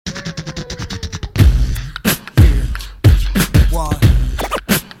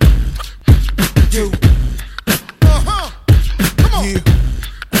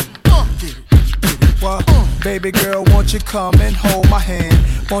Baby girl, won't you come and hold my hand?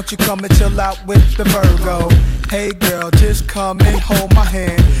 Won't you come and chill out with the Virgo? Hey girl, just come and hold my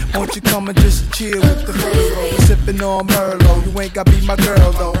hand. Won't you come and just chill with the Virgo? Sippin' on Merlot, you ain't gotta be my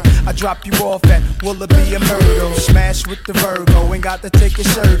girl though. I drop you off at Willoughby and Myrtle. Smash with the Virgo, ain't got to take your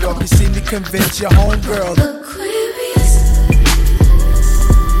shirt off. You see me convince your homegirl. Aquarius.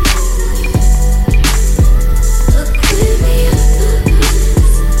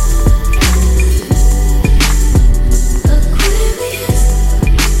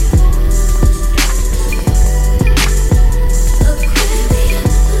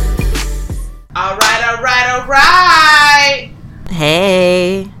 Alright.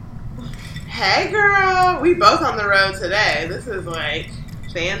 Hey girl, we both on the road today. This is like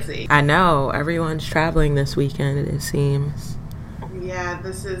fancy. I know, everyone's traveling this weekend, it seems. Yeah,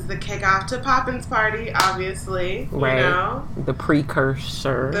 this is the kickoff to Poppin's party, obviously. Right. You know? The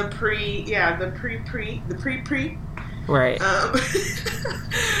precursor. The pre. Right.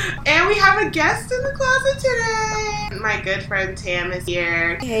 And we have a guest in the closet today. My good friend Tam is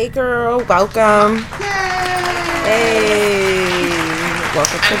here. Hey girl, welcome. Yay! Hey!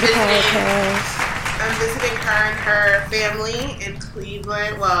 Welcome to the podcast. I'm visiting her and her family in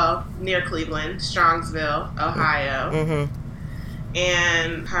Cleveland, well, near Cleveland, Strongsville, Ohio. Mm-hmm.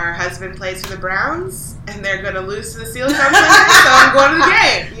 And her husband plays for the Browns, and they're going to lose to the Steelers on Sunday, so I'm going to the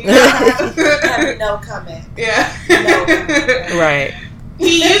game. You have no comment. Yeah. No comment. Right.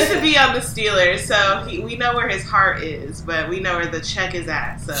 He used to be on the Steelers, so we know where his heart is, but we know where the check is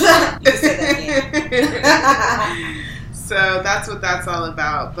at. So. You said that again. So that's what that's all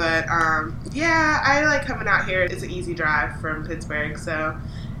about. But yeah, I like coming out here. It's an easy drive from Pittsburgh, so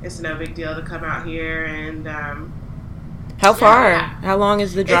it's no big deal to come out here. And how far? How long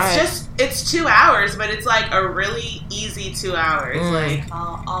is the drive? It's 2 hours, but it's like a really easy 2 hours. Like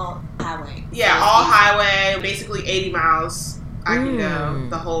all highway. Yeah, all highway. Basically 80 miles. I can go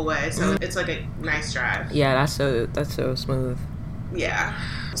the whole way, so it's like a nice drive. Yeah, that's so smooth. Yeah.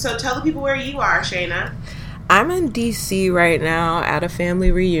 So tell the people where you are, Shayna. I'm in DC right now at a family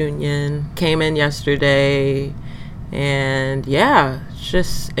reunion. Came in yesterday, and yeah, it's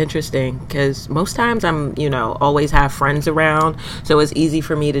just interesting because most times I'm, always have friends around, so it's easy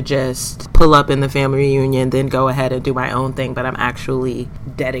for me to just pull up in the family reunion, then go ahead and do my own thing, but I'm actually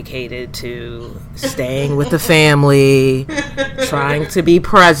dedicated to staying with the family, trying to be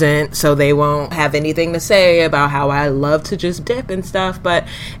present so they won't have anything to say about how I love to just dip and stuff. But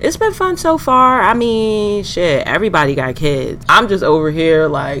it's been fun so far. I mean, shit, everybody got kids. I'm just over here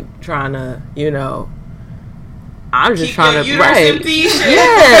like trying to, I'm just keep trying to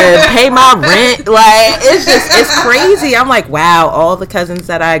pay my rent. Like it's crazy. I'm like, wow, all the cousins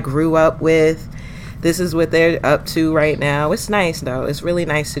that I grew up with, this is what they're up to right now. It's nice though. It's really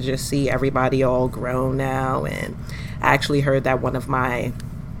nice to just see everybody all grown now. And I actually heard that one of my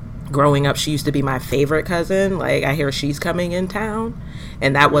growing up, she used to be my favorite cousin. Like I hear she's coming in town,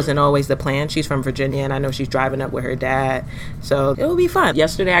 and that wasn't always the plan. She's from Virginia, and I know she's driving up with her dad, so it'll be fun.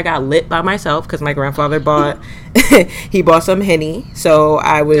 Yesterday I got lit by myself because my grandfather bought some Henny, so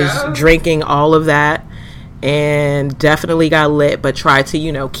I was drinking all of that and definitely got lit, but tried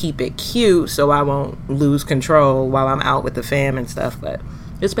to keep it cute so I won't lose control while I'm out with the fam and stuff. But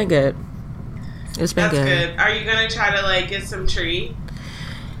it's been good. That's good. Are you gonna try to get some tree?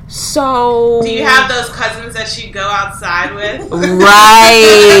 So, do you have those cousins that you go outside with?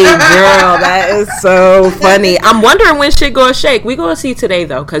 Right, girl, that is so funny. I'm wondering when shit gonna shake. We gonna see today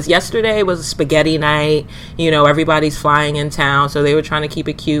though, because yesterday was a spaghetti night. Everybody's flying in town, so they were trying to keep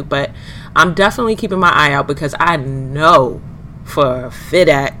it cute. But I'm definitely keeping my eye out because I know for a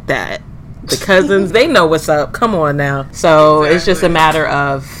fact that the cousins, they know what's up. Come on now. So It's just a matter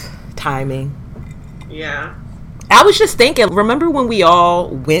of timing. Yeah. I was just thinking, remember when we all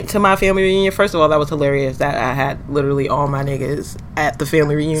went to my family reunion? First of all, that was hilarious that I had literally all my niggas at the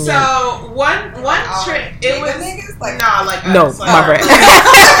family reunion. So, one trip, it was... Niggas? My Not friend.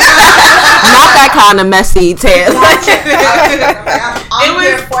 Not that kind of messy, Tam. I'm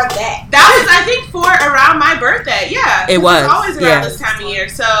here for that. That was, I think, for around my birthday. Yeah. It was. It's always around this time of year.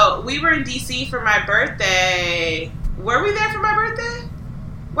 So, we were in D.C. for my birthday. Were we there for my birthday?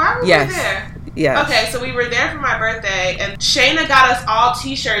 Why were we there? Yeah. Okay, so we were there for my birthday, and Shayna got us all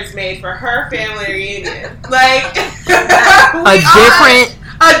T-shirts made for her family reunion. Like a different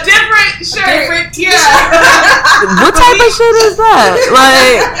shirt. Different T-shirt. Yeah. What type of shit is that?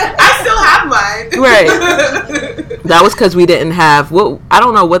 Like, I still have mine. Right. That was because we didn't have, I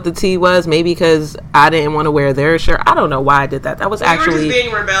don't know what the tea was. Maybe because I didn't want to wear their shirt. I don't know why I did that. That was actually... You were just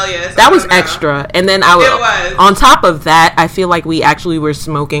being rebellious. That was extra. And then it was. On top of that, I feel like we actually were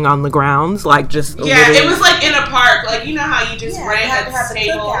smoking on the grounds. Like, just... Yeah, it was like in a park. Like, you know how you just rent a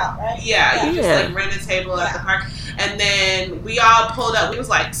table? Cookout, right? Yeah, you just like rent a table at the park. And then we all pulled up. We was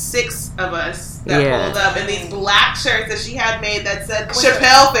like 6 of us that pulled up in these black shirts that she had made that said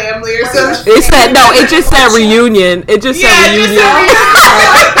Chappelle family or something. It said, no, it just said reunion. It just said reunion.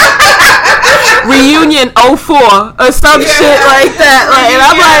 Reunion 04 or some shit like that. Like, and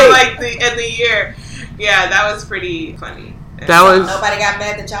I'm like the end of the year. Yeah, that was pretty funny. Nobody got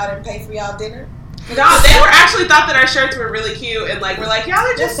mad that y'all didn't pay for y'all dinner? No, they were actually thought that our shirts were really cute and like we're like, y'all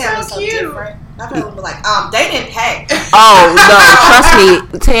are just so cute. Different. My family would be like, they didn't pay. Oh no,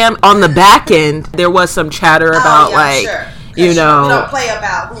 trust me, Tam. On the back end, there was some chatter about sure. You know, we don't play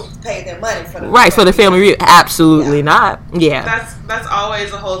about who paid their money for the for the family reunion. Absolutely not. Yeah, that's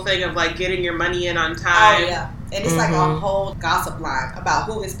always the whole thing of like getting your money in on time. Oh yeah, and it's like a whole gossip line about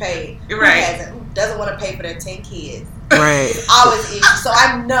who has paid, right? Who doesn't want to pay for their 10 kids. Right. It's always an issue. So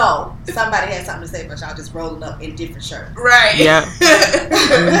I know somebody had something to say, but y'all just rolling up in different shirts. Right. Yeah.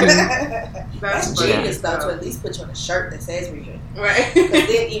 That's genius though, to at least put you on a shirt that says reunion. Right. Because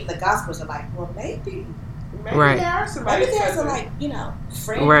then even the gospels are like, well, maybe right. there are maybe there's a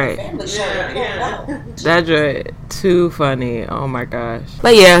family shirt. Yeah. That's too funny. Oh my gosh.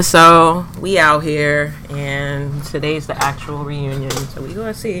 But yeah, so we out here and today's the actual reunion. So we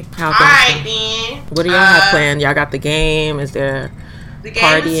gonna see how things go. Then. What do y'all have planned? Y'all got the game? Is there the game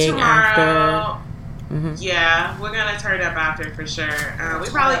partying after? Mm-hmm. Yeah, we're gonna turn up after for sure. We're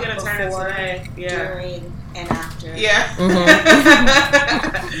probably gonna turn it today. Yeah. During and after. Yeah. Mm-hmm.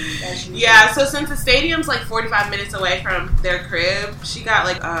 Yeah, so since the stadium's like 45 minutes away from their crib, she got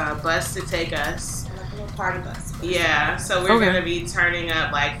like a bus to take us. Like a little party bus. Yeah, so we're gonna be turning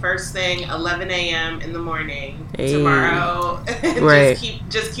up like first thing 11 a.m. in the morning tomorrow. Right.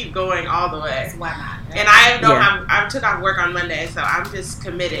 just keep going all the way. Why not? Right? And I took off work on Monday, so I'm just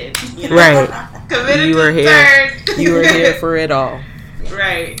committed. You know? Right. Committed you to were the here. third. You were here for it all.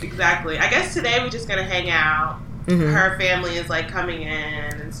 Right, exactly. I guess today we're just gonna hang out. Mm-hmm. Her family is like coming in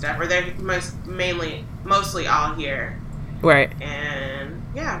and stuff, or they're mostly all here. Right. And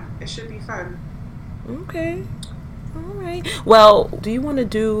yeah, it should be fun. Okay. All right. Well, do you want to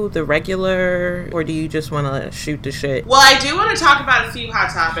do the regular, or do you just want to shoot the shit? Well, I do want to talk about a few hot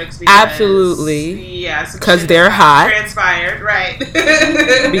topics. Because, absolutely. Yes. Because they're hot. Transpired, right.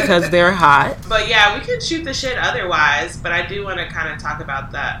 Because they're hot. But yeah, we can shoot the shit otherwise, but I do want to kind of talk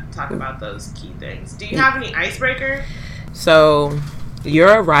about those key things. Do you have any icebreaker? So,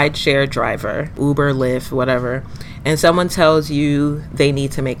 you're a rideshare driver, Uber, Lyft, whatever, and someone tells you they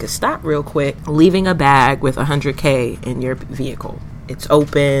need to make a stop real quick, leaving a bag with $100K in your vehicle. It's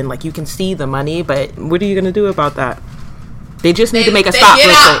open, like you can see the money, but what are you going to do about that? They just need to make a stop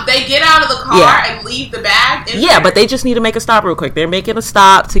real quick. They get out of the car and leave the bag in there? But they just need to make a stop real quick. They're making a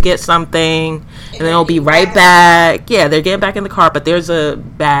stop to get something, and then they'll be right back. Yeah, they're getting back in the car, but there's a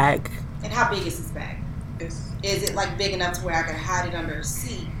bag. And how big is this bag? Is it like big enough to where I can hide it under a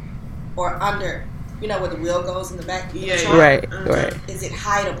seat or under, where the wheel goes in the back? Right. Is it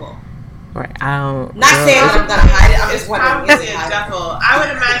hideable? Right. I don't. Not saying I'm gonna hide it. I'm just wondering. Probably a duffel. I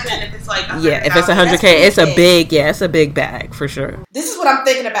would imagine if it's like if it's $100K, it's a big. Yeah, it's a big bag for sure. This is what I'm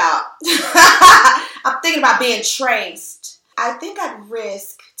thinking about. I'm thinking about being traced. I think I'd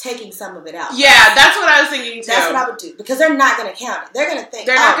risk taking some of it out. Yeah, that's what I was thinking too. That's what I would do because they're not going to count it. They're going to think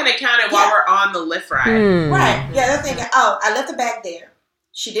they're not going to count it while we're on the Lyft ride. Right? Yeah, they're thinking, I left the bag there.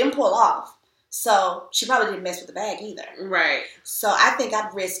 She didn't pull off, so she probably didn't mess with the bag either. Right. So I think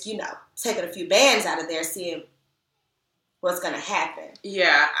I'd risk, taking a few bands out of there, seeing what's going to happen.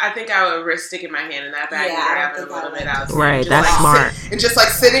 Yeah, I think I would risk sticking my hand in that bag and grabbing a little bit out. Right, that's smart. And just like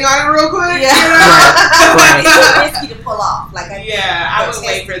sitting on it real quick. Yeah. Right. It's too risky to pull off. Like I would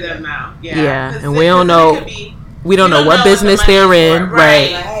wait for them now. Yeah, and we don't know. We don't know what business they're in.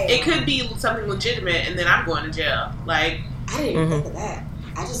 Right. It could be something legitimate, and then I'm going to jail. Like I didn't even think of that.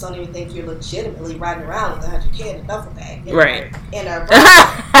 I just don't even think you're legitimately riding around with $100K in a duffel bag. Right. In a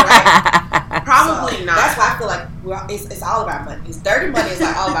right? Probably so not. That's why I feel like it's all about money. It's dirty money. It's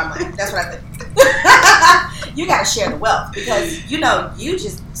like all about money. That's what I think. You got to share the wealth because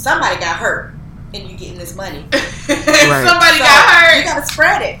somebody got hurt and you getting this money. Somebody got hurt. You got to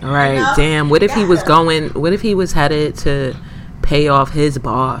spread it. Right. Damn. What if he was headed to pay off his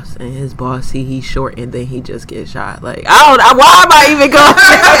boss, and his boss see he's short, and then he just gets shot. Like, I don't know, why am I even going?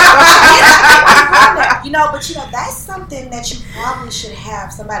 But that's something that you probably should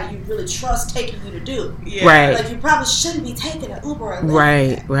have somebody you really trust taking you to do. Yeah. Right. Like, you probably shouldn't be taking an Uber or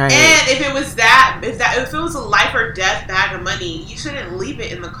Lyft. Right. And if it was if it was a life or death bag of money, you shouldn't leave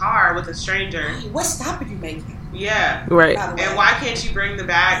it in the car with a stranger. Right. What stop are you making? Yeah. Right. And why can't you bring the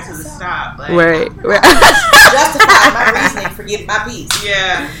bag to the stop? Like, Right. Justify my reasoning for getting my piece.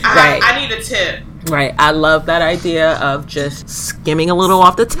 Yeah. Right. I need a tip. Right. I love that idea of just skimming a little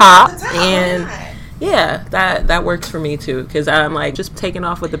off the top. And right. yeah, that works for me too. Because I'm like, just taking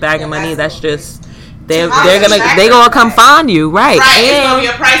off with the bag of money, that's just... They gonna come find you, right? Right, and, it's gonna be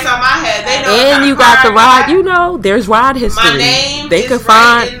a price on my head. They know. And you got the ride. There's ride history. My name they is could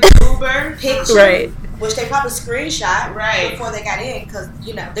find in the Uber picture, right? Which they probably screenshot before they got in, because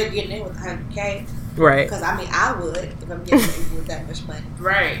they're getting in with $100K. Right. Because I would if I'm getting an Uber with that much money.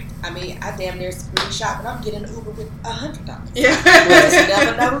 Right. I damn near screenshot, but I'm getting an Uber with $100. Yeah. You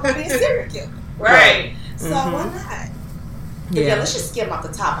never know who could be a serial killer. Right. So why not? Yeah, let's just skim off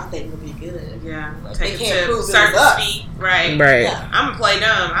the top. I think it would be good. Yeah, like, take they it can't to prove surface feet. Right. Yeah. I'm gonna play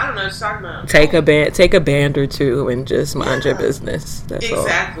dumb. I don't know what you're talking about. Take a band or two and just mind your business. That's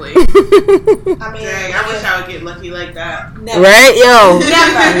exactly. I mean, dang, I wish I would get lucky like that. Never. Right, yo,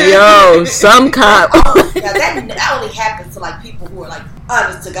 Never. yo, some cop. Yeah, that only happens to like people who are like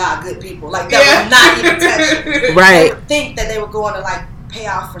honest to God, good people. Like that would not even touch you. Right. They would think that they were going to like pay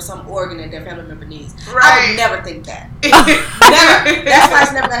off for some organ that their family member needs. Right. I would never think that. Never. That's why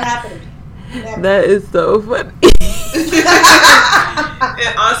it's never gonna happen to me. Never. That is so funny.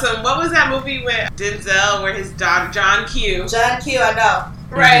 And awesome. What was that movie with Denzel where his daughter John Q? John Q, I know.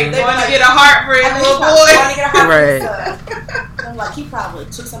 Right, They going like- to get a heart for his little boy. Going to get a heart Right. for his son. I'm like, he probably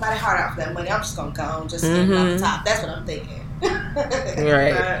took somebody's heart out for that money. I'm just gonna go and just skim it off the top. That's what I'm thinking.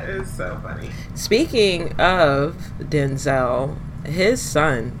 Right. That is so funny. Speaking of Denzel, his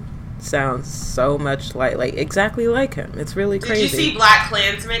son sounds so much like exactly like him. It's really crazy. Did you see Black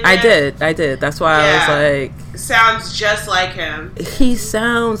Klansman? I did. That's why I was like, sounds just like him. he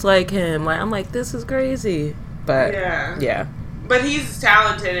sounds like him. Like, I'm like, this is crazy. But yeah. But he's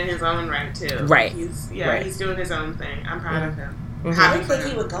talented in his own right too. Right. He's doing his own thing. I'm proud of him. Mhm. I didn't think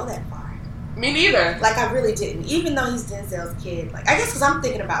he would go that far. Me neither. Like, I really didn't. Even though he's Denzel's kid. Like, I guess because I'm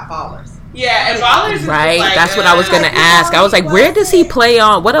thinking about Ballers. Yeah, and Ballers is Right, like, that's what I was gonna ask. I was like, where does he play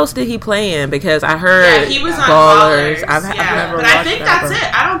on? What else did he play in? Because I heard he was on Ballers. Ballers. I've never but watched I think that, that's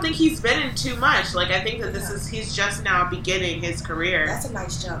it. I don't think he's been in too much. Like, I think that he's just now beginning his career. That's a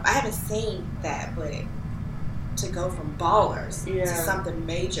nice jump. I haven't seen that, but to go from Ballers to something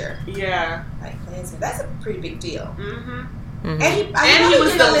major, like Klansman, that's a pretty big deal. Mm-hmm. Mhm. And he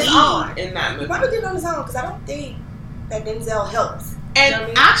was the lead in that He movie. probably did it on his own because I don't think that Denzel helps. And you know what I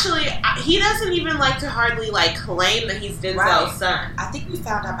mean? actually, he doesn't even like to hardly like claim that he's Denzel's son. I think we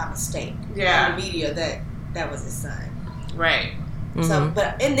found out by mistake in the media that was his son. Right. Mhm. So,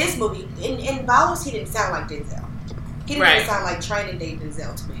 but in this movie, in Ballers, he didn't sound like Denzel. He didn't even sound like Training Day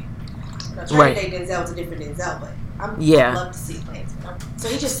Denzel to me. Training Day Denzel was a different Denzel, but I'd love to see Klansman. So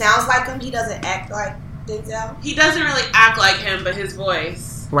he just sounds like him. He doesn't act like Denzel. He doesn't really act like him, but his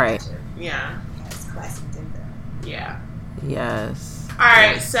voice. Right. Yeah. That's classic Denzel. Yeah. Yes. All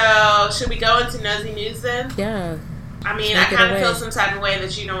right. So should we go into nosy news then? Yeah. I mean, Take I it kind of away. feel some type of way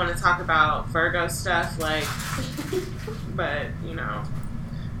that you don't want to talk about Virgo stuff, like, but you know,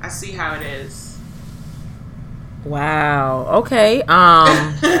 I see how it is. Wow. Okay.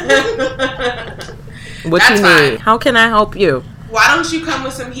 What That's you fine. need? How can I help you? Why don't you come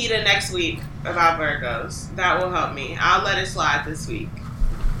with some heat next week about Virgos? That will help me. I'll let it slide this week.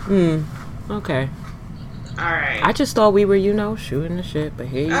 Okay. All right. I just thought we were, shooting the shit, but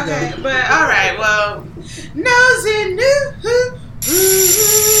here you Okay, go. but all right. Well, nosy news.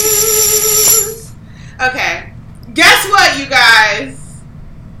 Okay. Guess what, you guys?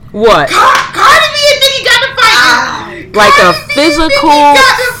 What? Cardi B and Nicki got to fight. Like a Cardi B and physical Nicki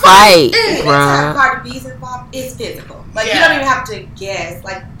got to fight, Anytime bruh. Cardi B's involved, it's physical. Like, you don't even have to guess.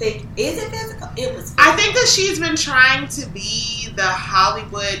 Like, is it physical? It was physical. I think that she's been trying to be the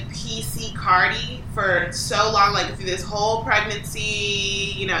Hollywood PC Cardi for so long, like through this whole pregnancy.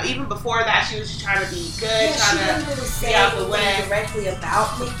 Even before that, she was just trying to be good, she trying didn't really to say be out the way. anything directly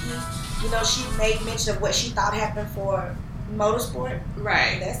about Nicki. She made mention of what she thought happened for motorsport.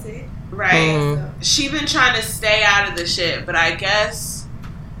 Right. And that's it. Right. Mm. She's been trying to stay out of the shit, but I guess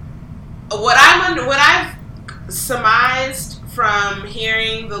what I've surmised from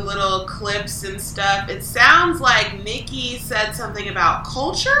hearing the little clips and stuff, it sounds like Nicki said something about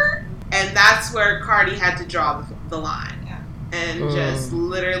culture, and that's where Cardi had to draw the line. and just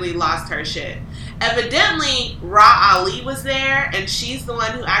literally lost her shit. Evidently, Ra Ali was there, and she's the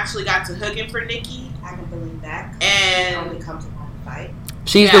one who actually got to hooking for Nikki. I can believe that. And she only comes along to fight.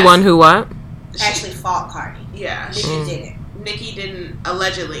 She's the one who what? Actually fought Cardi. Yeah. Nikki didn't. Nikki didn't,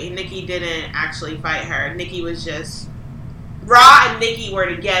 allegedly. Nikki didn't actually fight her. Nikki was just... Ra and Nikki were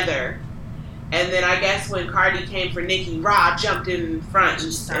together. And then I guess when Cardi came for Nikki, Ra jumped in front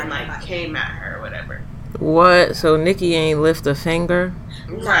and like came at her or whatever. What? So Nikki ain't lift a finger?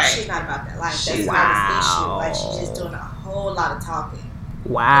 No, right. She's not about that life. That's not his issue. Like, she's just doing a whole lot of talking.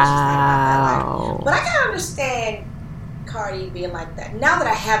 Wow. She's not about that life. But I can understand Cardi being like that. Now that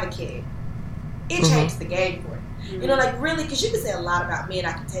I have a kid, it changed the game for it. You know, like, really, because you can say a lot about me and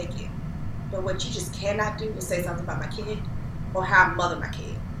I can take it. But what you just cannot do is say something about my kid or how I mother my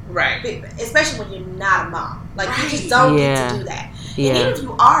kid. Right. Especially when you're not a mom. Like, you just don't get to do that. Yeah. And even if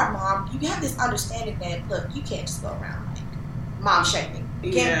you are a mom, you have this understanding that, look, you can't just go around like mom shaming.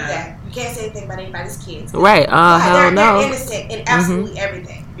 You can't do that. You can't say anything about anybody's kids. Right. Hell no. They're innocent in absolutely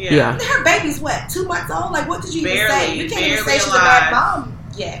everything. Yeah. Her baby's what, 2 months old? Like, what did you even say? You can't even say she's alive. a bad mom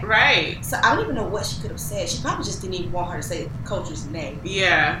yet. Right. So I don't even know what she could have said. She probably just didn't even want her to say Coach's name.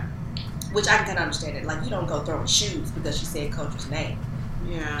 Yeah. Which I can kind of understand it. Like, you don't go throwing shoes because she said Coach's name.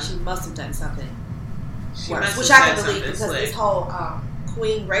 Yeah. She must have done something worse. Which I can believe because this whole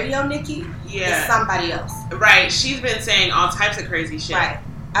Queen Radio Nikki is somebody else. Right. She's been saying all types of crazy shit. Right.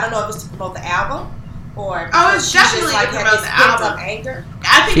 I don't know if it's to promote the album or it's definitely to promote the album. Anger.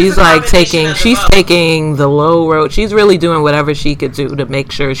 I think she's like taking the low road. She's really doing whatever she could do to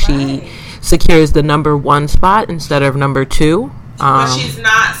make sure she secures the number 1 spot instead of number 2. But she's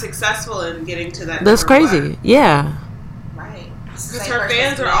not successful in getting to that. That's crazy. 1. Yeah. Right. Because her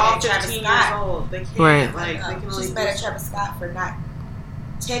fans are all 15 years old. They can't, they can only she's mad at Travis Scott for not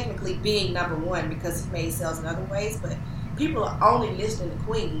technically being number 1 because he made sales in other ways, but people are only listening to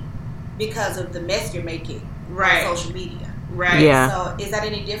Queen because of the mess you're making on social media. Right. Yeah. So is that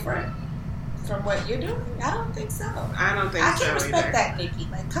any different from what you're doing? I don't think so. I don't think so. I can't respect that, Nikki.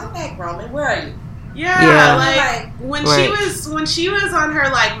 Like, come back, Roman. Where are you? Yeah, like when she was on her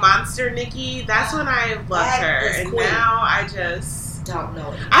like Monster Nikki, that's when I loved her, and now I just don't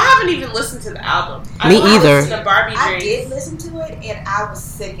know it. I haven't even listened to the album. Me either. To Barbie I did listen to it, and I was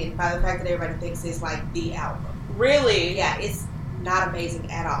sickened by the fact that everybody thinks it's like the album. Really? Yeah, it's not amazing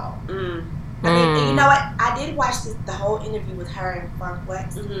at all. I mean, and you know what? I did watch the whole interview with her and Funk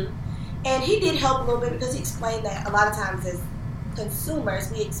Flex, and he did help a little bit because he explained that a lot of times as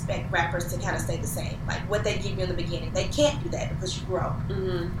consumers, we expect rappers to kind of stay the same. Like what they give you in the beginning. They can't do that because you grow.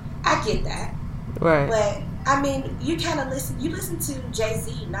 I get that. Right. But, I mean, you kind of listen to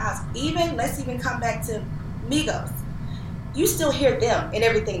Jay-Z, Nas, let's even come back to Migos. You still hear them in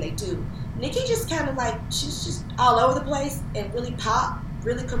everything they do. Nikki just kind of like, she's just all over the place and really pop,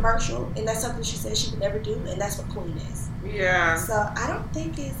 really commercial, and that's something she said she would never do, and that's what Queen is. Yeah. So, I don't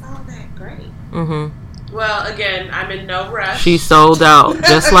think it's all that great. Well, again, I'm in no rush. She sold out,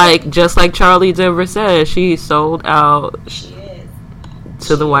 just like Charlie Denver said. She sold out. She is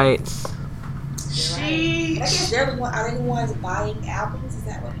to the whites. I guess they're the one. Are they the ones buying albums? Is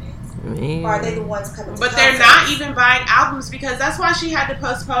that what it is? Man. Or are they the ones coming? But they're not even buying albums because that's why she had to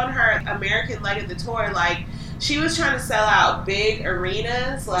postpone her American leg of the tour. Like she was trying to sell out big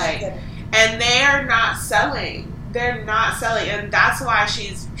arenas, and they are not selling. They're not selling, and that's why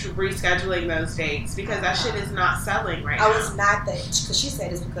she's rescheduling those dates because that shit is not selling right now. It's not that because she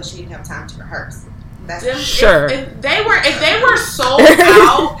said it's because she didn't have time to rehearse. Sure. If they were sold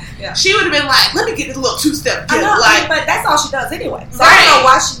out, she would have been like, "Let me get this little 2-step." But that's all she does anyway. So I don't know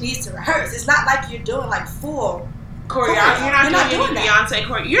why she needs to rehearse. It's not like you're doing like full choreography. You're not doing any Beyonce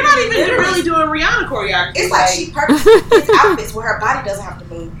choreography. You're not even really doing Rihanna choreography. It's like she purposely puts outfits where her body doesn't have to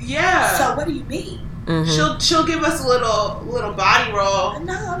move. Yeah. So what do you mean? She'll give us a little body roll,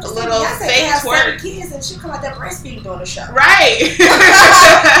 no, I'm just a little fake twerk. Kids and she'll come out there breastfeeding during the show, right? And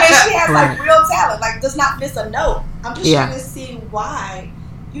she has like real talent, like does not miss a note. I'm just trying to see why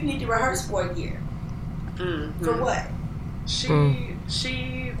you need to rehearse for a year. For what?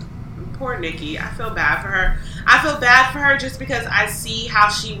 She poor Nikki. I feel bad for her. I feel bad for her just because I see how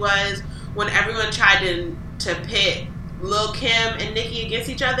she was when everyone tried to pit Lil' Kim and Nicki against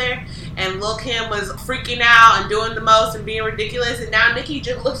each other, and Lil' Kim was freaking out and doing the most and being ridiculous, and now Nicki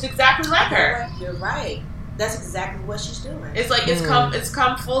just looks exactly like her. You're right. That's exactly what she's doing. It's like it's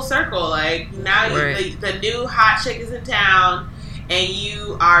come full circle. Like now the new hot chick is in town, and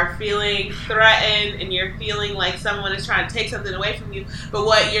you are feeling threatened, and you're feeling like someone is trying to take something away from you. But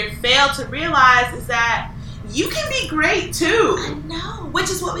what you fail to realize is that you can be great too. I know, which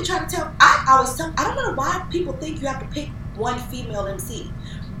is what we try to tell. I always tell. I don't know why people think you have to pick one female MC.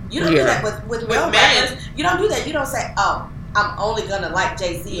 You don't do that with male rappers. You don't do that. You don't say, oh, I'm only gonna like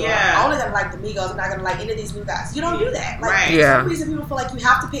Jay-Z, or I'm only gonna like the Migos. I'm not gonna like any of these new guys. You don't do that. Like, for some reason, people feel like you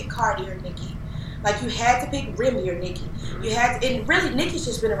have to pick Cardi or Nicki. Like, you had to pick Remy or Nicki. You had to, and really, Nicki's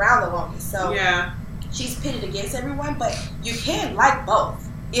just been around the longest. So she's pitted against everyone, but you can like both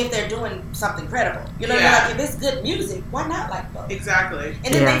if they're doing something credible. You know what I mean? Like, if it's good music, why not like both? Exactly.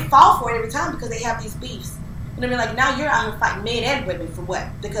 And then they fall for it every time because they have these beefs. You know what I mean? Like, now you're out here fighting men and women for what?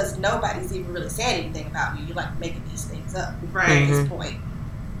 Because nobody's even really saying anything about you. You're like making these things up at this point.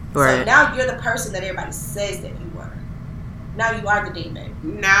 Right. So now you're the person that everybody says that you were. Now you are the demon.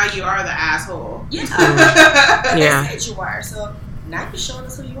 Now you are the asshole. Yeah. They said you were. So now you're showing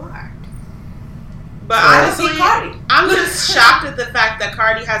us who you are. But honestly, I'm just shocked at the fact that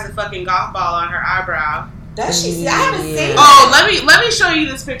Cardi has a fucking golf ball on her eyebrow. Does she? I haven't seen. Oh, let me show you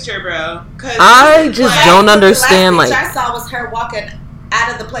this picture, bro. Cause I just don't understand. The last picture I saw was her walking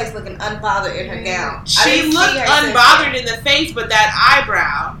out of the place looking unbothered in her gown. She looked unbothered in the face, but that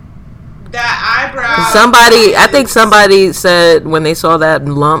eyebrow. I think somebody said when they saw that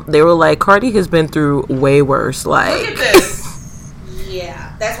lump, they were like, Cardi has been through way worse. Like, look at this.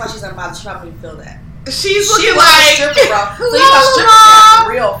 Yeah, that's why she's unbothered. She probably feel that. She's looking like a stripper, bro. So you know, strippers have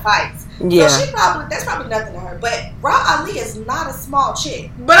real fights. Yeah. So that's probably nothing to her. But Ra Ali is not a small chick.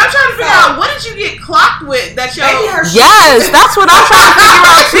 But I'm trying to figure out, what did you get clocked with that y'all... Yes, that's what I'm trying to figure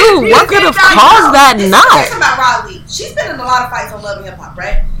out too. What could have caused that knot? Talking about Ra Ali. She's been in a lot of fights on Love and Hip Hop,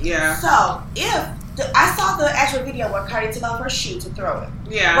 right? Yeah. So I saw the actual video where Cardi took off her shoe to throw it.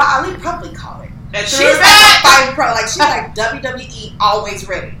 Yeah. Ra Ali probably caught it. And she's like a fighting pro. Like, she's like WWE, always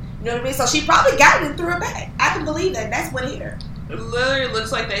ready. You know what I mean? So she probably got it and threw it back. I can believe that. That's what hit her. It literally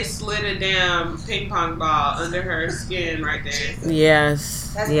looks like they slid a damn ping pong ball under her skin right there.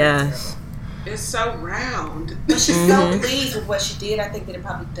 Yes. Yes. It's so round. But she's so pleased with what she did, I think that it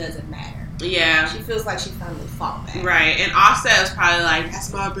probably doesn't matter. Yeah. She feels like she finally fought back. Right. And Offset was probably like,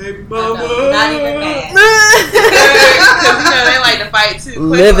 that's my baby mama. Not even mad. Because, they like to fight too.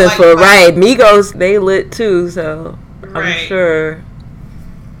 Living for right. Migos, they lit too, so I'm sure.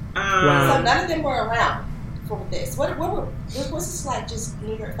 Wow. So none of them were around for this. What was this like? Just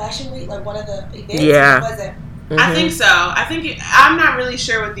New York Fashion Week, like one of the events? Yeah. Was it? I think so. I'm not really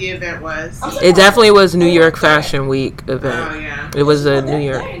sure what the event was. It definitely was New York Fashion Week event. Oh yeah. It was New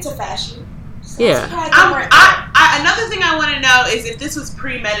York. They're into fashion. So yeah. Another thing I want to know is if this was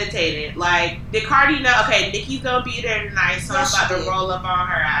premeditated. Like, did Cardi know? Okay, Nicki's gonna be there tonight, so I'm about to roll up on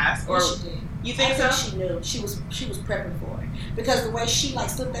her ass. Or she did. You think so? She knew. She was prepping for it because the way she like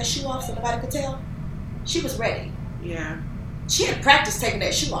slipped that shoe off, so nobody could tell. She was ready. Yeah. She had practiced taking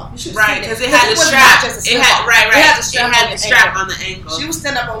that shoe off. Right, because it had the strap. It had the strap on the ankle. She was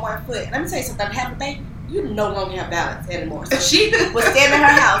standing up on one foot. Let me tell you something. Having a baby, you no longer have balance anymore. So she was standing in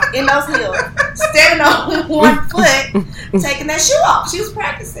her house in those heels, standing on one foot, taking that shoe off. She was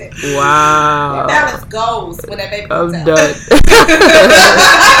practicing. Wow. Her balance goes when that baby comes out.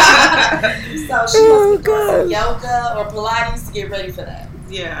 So she must be doing some yoga or Pilates to get ready for that.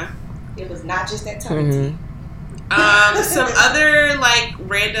 Yeah. It was not just that tummy tea. Some other like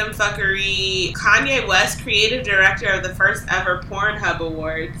random fuckery. Kanye West, creative director of the first ever Pornhub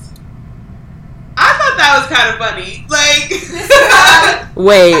Awards. I thought that was kind of funny. Like,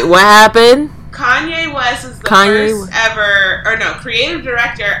 wait, what happened? Kanye West is the creative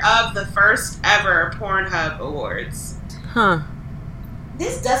director of the first ever Pornhub Awards. Huh.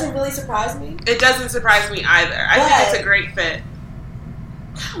 This doesn't really surprise me. It doesn't surprise me either. I think it's a great fit.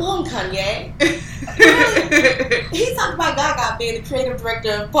 Come on, Kanye. He talked about Gaga being the creative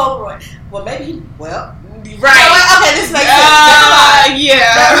director of Polaroid. Well, maybe right. Okay, this makes sense.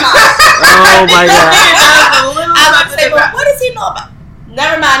 Yeah. Oh my God. I was say, well, what does he know about?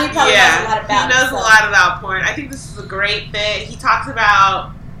 Never mind. He probably knows a lot about. He knows a lot about porn. I think this is a great fit. He talks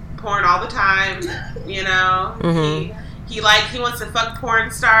about porn all the time. You know. Mm-hmm. He wants to fuck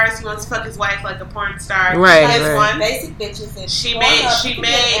porn stars. He wants to fuck his wife like a porn star. Right. One. Basic bitches. And she made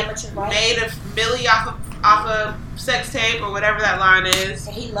a milli off of sex tape or whatever that line is.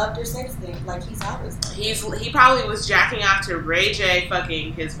 And he loved her sex tape. Like he's always. He probably was jacking off to Ray J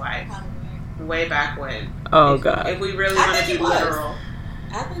fucking his wife. Way back when. Oh God. If we really want to be literal.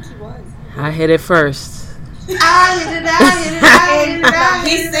 I think he was. I hit it first. I hit it.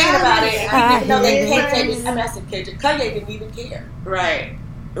 He's singing about it. I didn't know they can't take it. I said Kanye didn't even care. Right.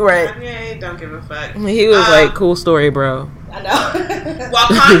 Kanye don't give a fuck. He was like, cool story, bro. I know. While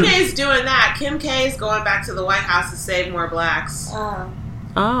Kanye's doing that, Kim K is going back to the White House to save more blacks. Oh.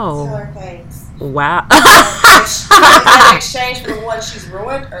 Tell her thanks. Wow. in exchange for the one she's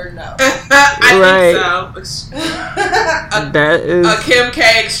ruined, or no? I think so. That is a Kim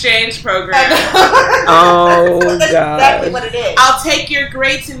K exchange program. Oh, that's God. exactly what it is. I'll take your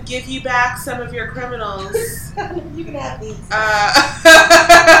greats and give you back some of your criminals. You can have these.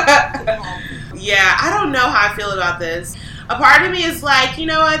 Yeah, I don't know how I feel about this. A part of me is like, you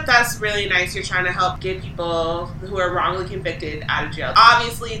know what, that's really nice. You're trying to help get people who are wrongly convicted out of jail.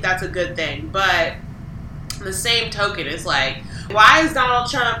 Obviously, that's a good thing. But the same token is like, why is Donald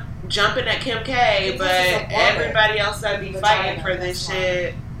Trump jumping at Kim K, but everybody else that be fighting for this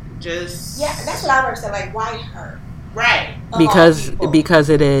shit just... Yeah, that's what I understand. Like, why her? Right. Because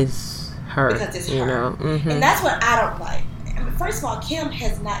it is her. Because it's her. You know? Mm-hmm. And that's what I don't like. I mean, first of all, Kim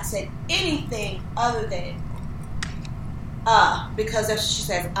has not said anything other than because if she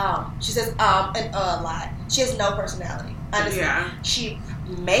says and a lot. She has no personality. Honestly. Yeah. She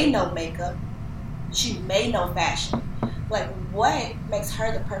may know makeup. She may know fashion. Like, what makes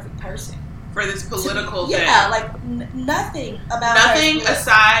her the perfect person for this political thing? Yeah, like nothing about nothing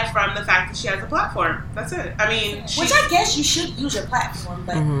aside from the fact that she has a platform. That's it. I mean, which I guess you should use your platform,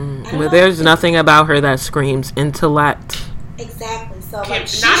 but but there's nothing about her that screams intellect. Exactly. So like,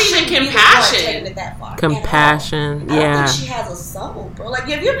 not even compassion. It that far compassion. I don't think she has a soul, bro. Like,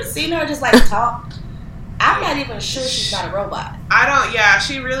 have you ever seen her just like talk? I'm not even sure she's not a robot. I don't. Yeah,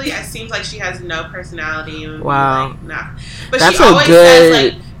 she really. It seems like she has no personality. Wow. Like, nah. But that's she always says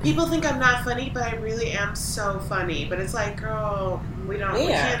good... like, people think I'm not funny, but I really am so funny. But it's like, girl, we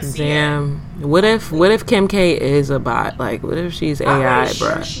can't see it. What if Kim K is a bot? Like, what if she's AI, I'm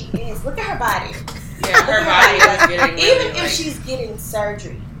bro? Sure she is. Look at her body. Yeah, her body is getting even if she's getting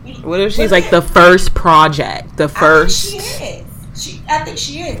surgery. What if she's like the first project? The first. She is. I think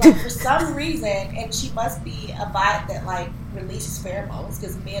she is. Like, for some reason, and she must be a bot that like releases pheromones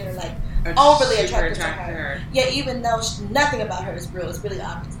because men are like overly attracted to her. Yeah, even though nothing about her is real, it's really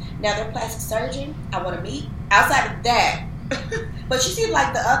obvious. Now, their plastic surgeon, I want to meet. Outside of that, but you see,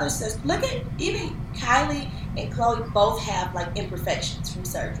 like the other sisters. Look at even Kylie and Chloe both have like imperfections from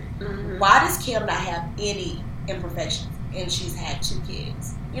surgery. Mm-hmm. Why does Kim not have any imperfections? And she's had 2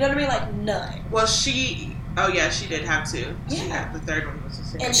 kids. You know what I mean? Like none. Well, she did have 2. Yeah. She had the third one was a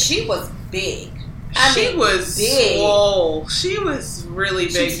single. And she was big. She was big. Swole. She was really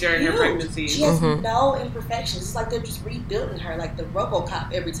big during her pregnancy. She has no imperfections. It's like they're just rebuilding her like the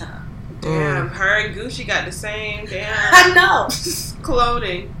RoboCop every time. Damn, her and Gucci got the same damn. I know.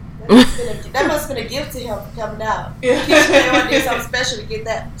 Clothing. That must have been a gift to him coming out. Keisha Kayor did something special to get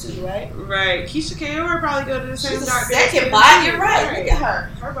that too, right? Right. Keisha Kayor probably go to the same doctor. Second body, you're right. Look at her.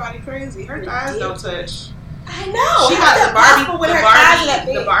 Her body crazy. Her thighs don't touch. I know. She got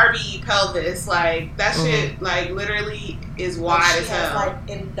the Barbie pelvis. Like that shit, like literally is wide as hell. Like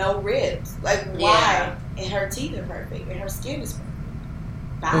and no ribs. Like why? And her teeth are perfect, and her skin is perfect.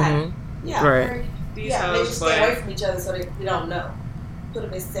 Bye. Yeah. Right. They just stay away from each other so that we don't know. Put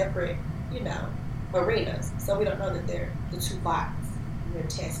them in separate, arenas, so we don't know that they're the 2 bots. They're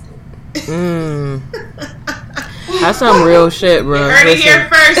tested. That's some real shit, bro. You heard it here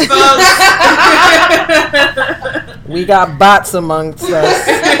first, folks. We got bots amongst us.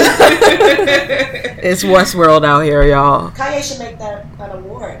 It's Westworld out here, y'all. Kanye should make that an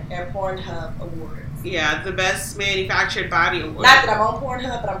award at Pornhub Awards. Yeah, the best manufactured body award. Not that I'm on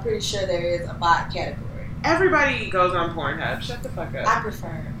Pornhub, but I'm pretty sure there is a bot category. Everybody goes on Pornhub. Shut the fuck up. I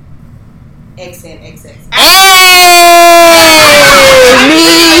prefer XNXX.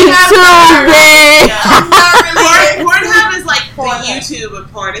 Me too, bitch. Pornhub is like the YouTube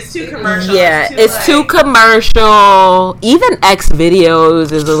of porn. It's too commercial. Yeah, it's too commercial. Even X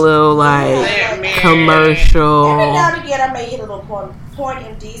videos is a little commercial. Every now and again, I may hit a little porn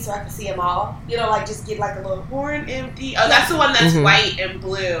MD so I can see them all. Just get like a little porn MD. Oh, that's the one that's white and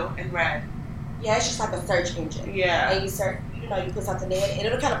blue and red. Yeah, it's just like a search engine. Yeah. And you search, you put something in, and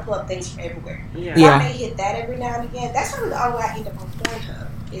it'll kind of pull up things from everywhere. Yeah. So I may hit that every now and again. That's probably the only way I end up on Pornhub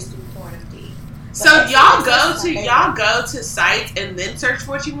is through PornMD. So y'all go to sites and then search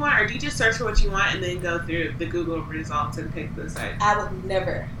for what you want, or do you just search for what you want and then go through the Google results and pick the site? I would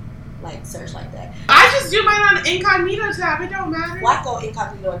never search like that. I just do mine on incognito tab. It don't matter. Well, I go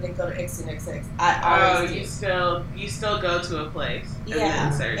incognito and then go to XNXX. You still go to a place. And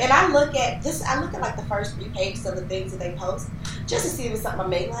then search. And I look at like the first 3 pages of the things that they post just to see if it's something I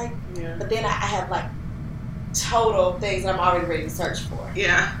may like. Yeah. But then I have like total things that I'm already ready to search for.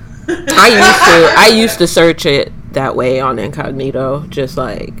 Yeah. I used to search it that way on incognito, just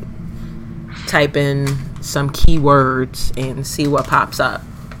like type in some keywords and see what pops up.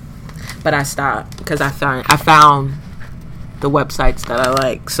 But I stopped because I found the websites that I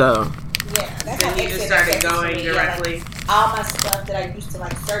like. So Yeah, that's then you just started going directly. Yeah, like, all my stuff that I used to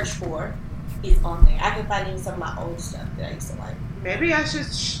like search for is on there. I can find even some of my old stuff that I used to like. Maybe I should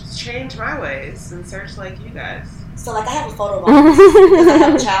change my ways and search like you guys. So like I have a photo vault because I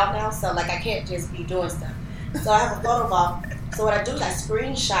have a child now, so like I can't just be doing stuff. So I have a photo vault. So what I do is I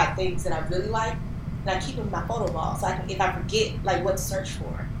screenshot things that I really like, and I keep them in my photo vault. So I can, if I forget like what to search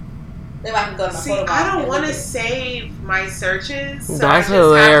for, then I can go to my photo vault. I don't want to save my searches. So that's I just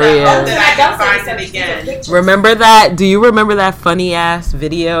hilarious. Have that I can find it again. Remember that? Do you remember that funny ass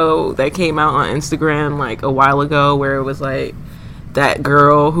video that came out on Instagram like a while ago where it was like that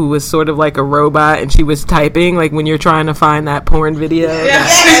girl who was sort of like a robot and she was typing like when you're trying to find that porn video? Yeah,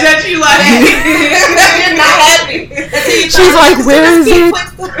 that you like. You're not happy. She's like, where is it?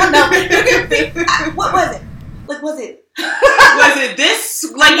 What was it? Like, was it? Was it this?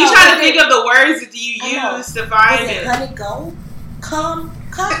 Like, you trying to think of the words that you use to find it. Honey, go, come.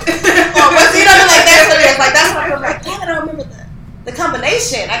 Or was it like that's what it is? Like that's what I was like. Damn it, I don't remember the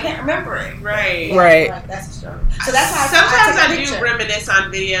combination. I can't remember it. Right. Like, that's a struggle. So that's how sometimes I do reminisce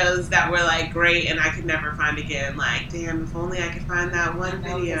on videos that were like great and I could never find again. Like, damn, if only I could find that one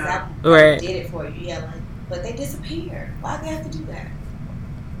video. Right. Did it for you, yeah. Like, but they disappear. Why do they have to do that?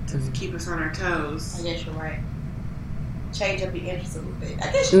 To keep us on our toes. I guess you're right. Change up your interest a little bit.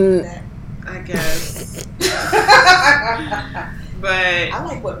 I guess you do that. I guess. But I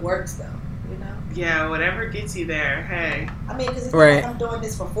like what works though. Yeah, whatever gets you there. Hey. I mean, because it's like I'm doing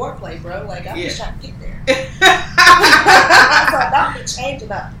this for foreplay, bro. Like, I'm just trying to get there. So don't be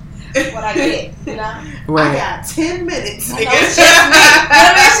changing up what I get, you know? Right. I got 10 minutes. I know it's just me.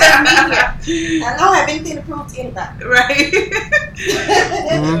 It's just me here. I don't have anything to prove to anybody. Right.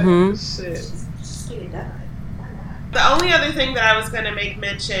 Shit. Just get it done. The only other thing that I was going to make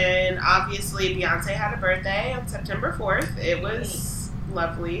mention, obviously, Beyonce had a birthday on September 4th. It was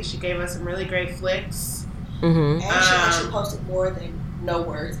lovely. She gave us some really great flicks. And she actually posted more than no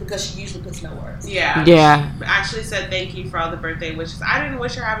words because she usually puts no words. Yeah. She actually said thank you for all the birthday wishes. I didn't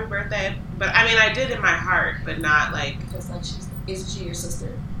wish her happy birthday, but I mean, I did in my heart, but not like. Because like isn't she your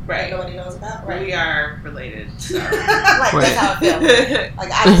sister? Right. That nobody knows about? Right. We are related. So. Like, that's how I feel.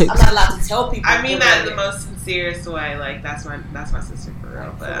 Like, I'm not allowed to tell people. I mean that the most sincerest way. Like, that's my sister for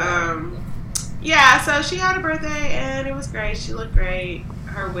real. But, yeah, so she had a birthday, and it was great. She looked great.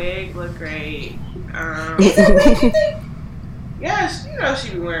 Her wig looked great. Is it a wig, you think? Yeah, you know she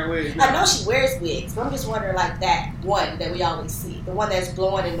be wearing wigs. I know she wears wigs, but I'm just wondering, like, that one that we always see. The one that's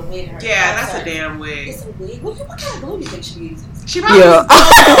blowing in the wind. Yeah, that's a damn wig. It's a wig? What kind of glue do you think she uses? She probably uses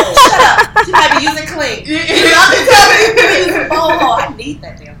Shut up. She might be using clean. Y'all can tell me using boho. I need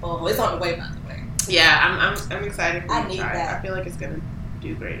that damn boho. It's on the way, by the way. Yeah, I'm excited for you to try that. I feel like it's going to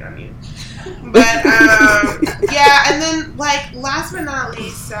do great on you. But, yeah, and then, like, last but not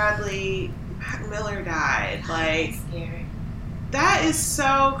least, sadly, Mac Miller died. Like, that's scary. That is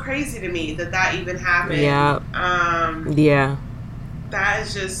so crazy to me that even happened. Yeah. Yeah. That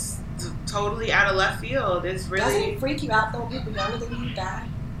is just totally out of left field. It's really. Doesn't it freak you out though? People younger than you die.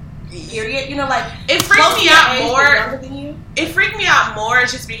 You know, like it freaked me out more. Younger than you. It freaked me out more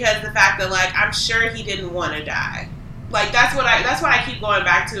just because the fact that like I'm sure he didn't want to die. Like that's what I keep going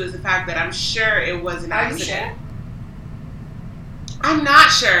back to is the fact that I'm sure it was an accident. I'm not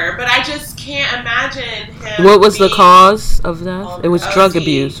sure, but I just can't imagine him. What was the cause of that? It was drug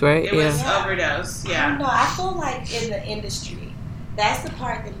abuse, right? It was overdose. Yeah. I don't know. I feel like in the industry, that's the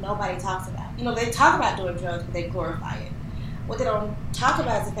part that nobody talks about. You know, they talk about doing drugs, but they glorify it. What they don't talk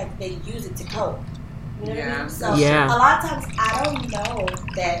about is the fact that they use it to cope. You know what I mean? So a lot of times I don't know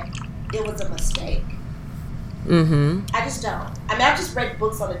that it was a mistake. Mm-hmm. I just don't. I mean, I've just read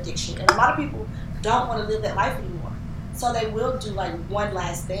books on addiction, and a lot of people don't want to live that life anymore. So they will do like one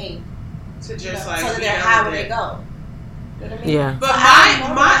last thing to just like so that they're high when they go. You know what I mean? Yeah.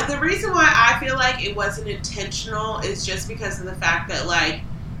 But the reason why I feel like it wasn't intentional is just because of the fact that like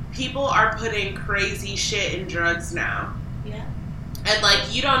people are putting crazy shit in drugs now. Yeah. And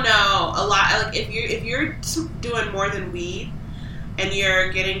like you don't know a lot. Like if you're doing more than weed and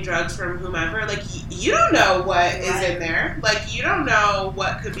you're getting drugs from whomever, like you don't know what is in there. Like you don't know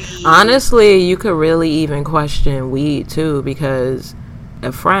what could be. Honestly, you could really even question weed too, because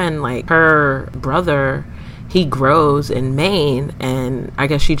a friend, like her brother, he grows in Maine, and I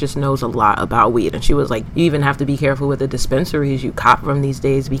guess she just knows a lot about weed. And she was like, you even have to be careful with the dispensaries you cop from these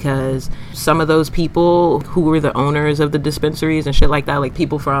days, because some of those people who were the owners of the dispensaries and shit like that, like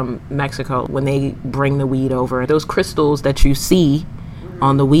people from Mexico, when they bring the weed over, those crystals that you see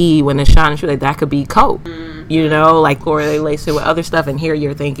on the weed when it's shining, like that could be coke, you know, like, or they lace it with other stuff. And here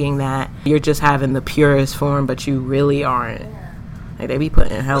you're thinking that you're just having the purest form, but you really aren't. Like, they be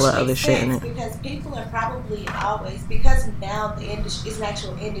putting hella other shit in it. Because people are probably always, because now the industry is an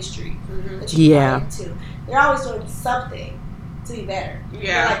actual industry that you get into, they're always doing something to be better.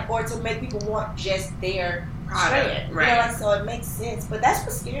 Yeah. Or to make people want just their product. Right. So it makes sense. But that's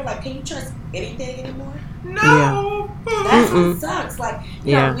what's scary. Like, can you trust anything anymore? No. Yeah. That's what sucks. Like,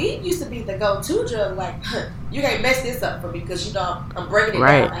 you know, weed used to be the go-to drug. Like, you can't mess this up for me because, you know, I'm breaking it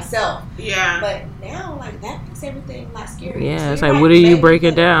down myself. Yeah. But now, like, that makes everything a lot scarier. Yeah, so it's like, what are you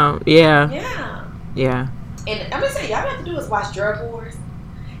breaking down? Yeah. Yeah. Yeah. And I'm going to say, y'all have to do is watch Drug Wars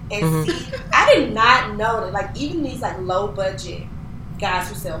and see. I did not know that, like, even these, like, low-budget guys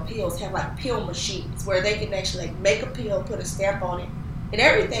who sell pills have, like, pill machines where they can actually, like, make a pill, put a stamp on it, and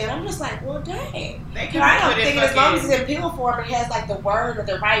everything. And I'm just like, well, dang. They can I'm thinking as long as it's in pill form, it has like the word or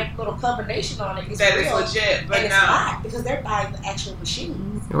the right little combination on it. That is legit, but and it's not, because they're buying the actual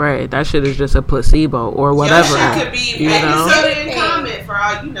machines. Right, that shit is just a placebo or whatever. That shit could be episode in comment for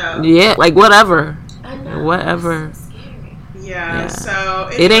all you know. Yeah, like whatever. I know. Whatever. So scary. Yeah, so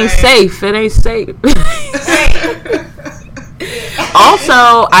anyway. It ain't safe. It ain't safe.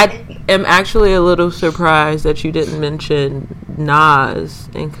 Also, I am actually a little surprised that you didn't mention Nas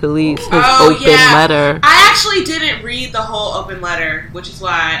and Khaled's open letter. I actually didn't read the whole open letter, which is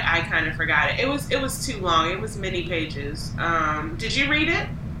why I kind of forgot it. It was too long. It was many pages. Did you read it?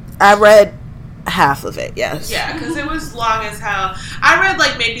 I read half of it, yes. Yeah, because it was long as hell. I read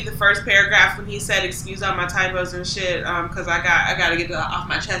like maybe the first paragraph when he said excuse all my typos and shit, because I got to get that off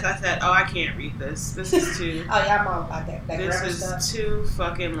my chest. I said, I can't read this. This is too I'm all about that this is stuff. too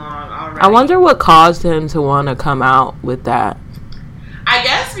fucking long already. I wonder what caused him to want to come out with that. I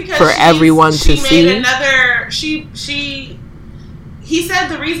guess because for everyone to see. He said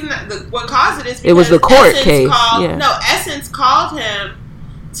the reason that what caused it is because it was the court case. Essence called him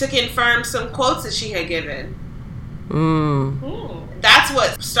to confirm some quotes that she had given. That's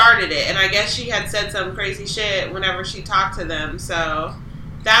what started it, and I guess she had said some crazy shit whenever she talked to them, so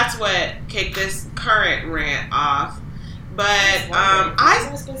that's what kicked this current rant off. But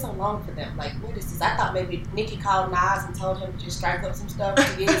it's been so long for them. Like, what is this? I thought maybe Nicki called Nas and told him to just strike up some stuff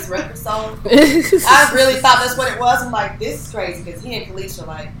to get his record sold. I really thought that's what it was. I'm like, this is crazy because he and Kalisha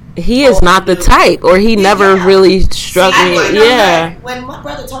like. He is not the type, or he never really struggled. When my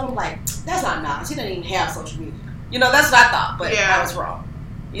brother told him, like, that's not Nas. He doesn't even have social media. You know, that's what I thought, but I was wrong.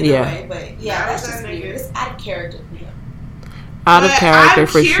 Either way, but that's just weird. It's out of character for him. Out of character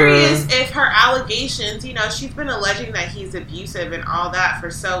for sure. I'm curious if her allegations, you know, she's been alleging that he's abusive and all that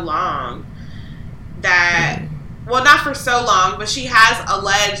for so long that, well, not for so long, but she has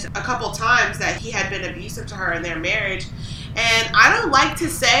alleged a couple times that he had been abusive to her in their marriage. And I don't like to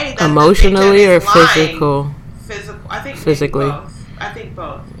say that emotionally or physical. I think physically. Both. I think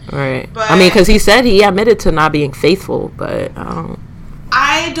both. Right. But I mean, because he said he admitted to not being faithful, but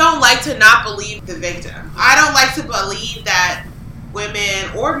I don't like to not believe the victim. I don't like to believe that women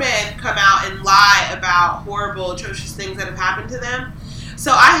or men come out and lie about horrible, atrocious things that have happened to them.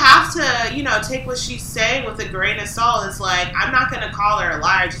 So I have to, you know, take what she's saying with a grain of salt. It's like, I'm not going to call her a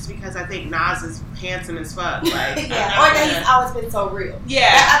liar just because I think Nas is handsome as fuck. Like, or that he's always been so real.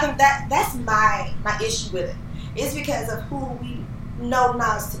 Yeah. I think that's my issue with it. It's because of who we know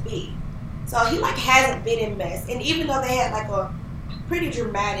Nas to be. So he, like, hasn't been in mess. And even though they had, like, a pretty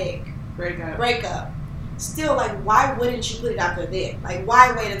dramatic breakup, still, like, why wouldn't you put it out there then? Like,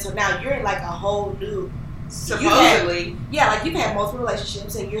 why wait until now? You're in, like, a whole new... Supposedly. You've had multiple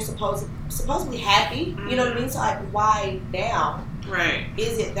relationships and you're supposedly happy. You know what I mean? So, like, why now? Right.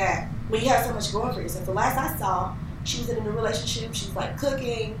 Is it that when you have so much going for yourself? The last I saw, she was in a new relationship. She's, like,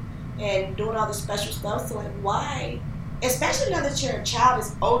 cooking and doing all this special stuff. So, like, why... Especially now that your child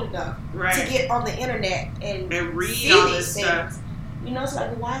is old enough to get on the internet and read see all these this things. stuff. You know, it's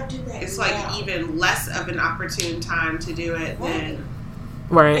like, why do that? It's now? like even less of an opportune time to do it than.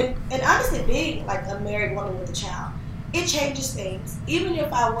 Right. And honestly, being like a married woman with a child, it changes things. Even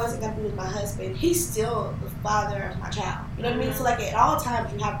if I wasn't going to be with my husband, he's still the father of my child. You know what I mean? So, like, at all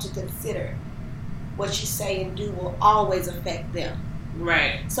times, you have to consider what you say and do will always affect them.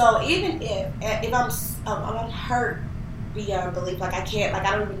 Right. So, even if I'm hurt beyond belief, like, I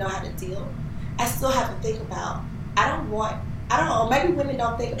don't even know how to deal, I still have to think about, maybe women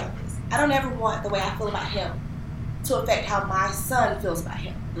don't think about this. I don't ever want the way I feel about him to affect how my son feels about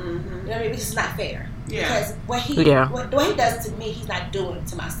him. Mm-hmm. You know what I mean? Because it's not fair. Yeah. Because what he does to me, he's not doing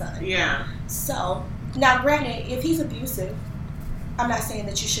to my son. Yeah. So, now granted, if he's abusive, I'm not saying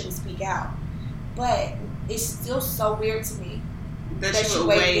that you shouldn't speak out, but it's still so weird to me that you would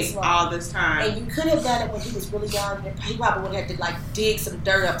wait all this time. And you could have done it when he was really young, and he probably would have to, like, dig some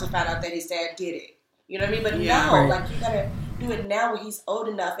dirt up to find out that his dad did it. You know what I mean? But no, like, do it now when he's old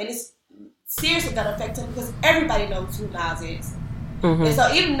enough, and it's seriously gonna affect him because everybody knows who Nas is. Mm-hmm. And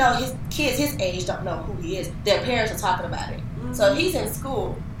so even though his kids his age don't know who he is, their parents are talking about it. Mm-hmm. So if he's in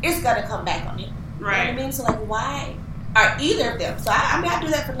school, it's gonna come back on him. Right. You know what I mean? So like, why are either of them? So I do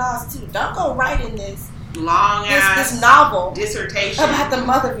that for Nas too. Don't go writing this long ass this novel dissertation about the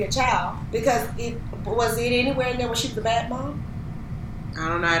mother of your child because was it anywhere in there where she was a bad mom? I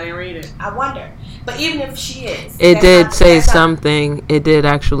don't know. I didn't read it. I wonder. But even if she is, it did say something. It did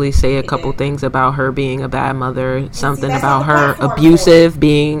actually say a couple things about her being a bad mother. Something about her abusive,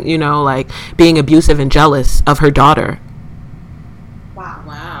 being being abusive and jealous of her daughter.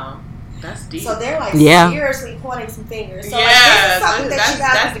 Wow, that's deep. So they're like seriously pointing some fingers. So like, this is something that you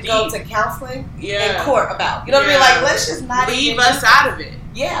guys have to go to counseling and court about. You know what I mean? Like, let's just not leave us out of it.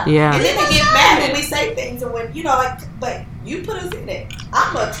 Yeah. And then they get mad when we say things, and when but you put us in it.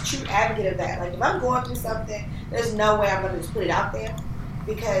 I'm a true advocate of that. Like, if I'm going through something, there's no way I'm going to just put it out there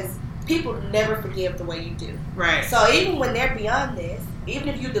because people never forgive the way you do. Right. So even when they're beyond this, even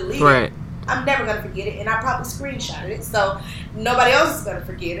if you delete it, I'm never going to forget it, and I probably screenshotted it, so nobody else is going to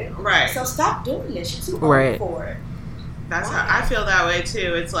forget it. Right. So stop doing this. You're too old for it. That's how I feel that way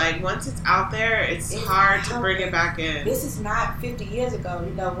too. It's like once it's out there, it's hard to bring it back in. This is not 50 years ago,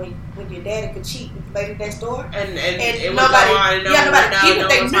 when your daddy could cheat with the lady next door, and it nobody,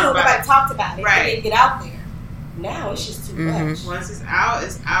 nobody talked about it. Right. It didn't get out there. Now it's just too much. Once it's out,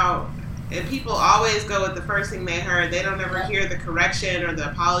 it's out. And people always go with the first thing they heard. They don't ever hear the correction or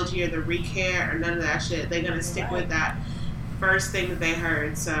the apology or the recant or none of that shit. They're gonna stick with that first thing that they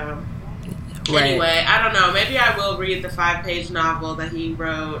heard. So. Anyway, I don't know. Maybe I will read the 5-page novel that he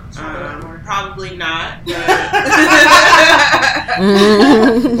wrote. Probably not. Because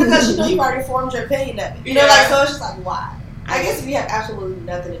you've already formed your opinion of it. So it's just like, why? I guess if you have absolutely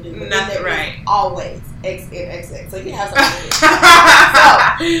nothing to do with it, nothing, right? Always XX. So you have something to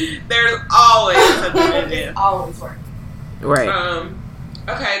do. So there's always something to do. It's always working. Right.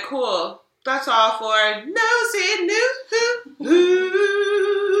 Okay. Cool. That's all for Nosy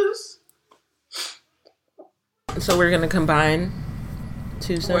News. So we're going to combine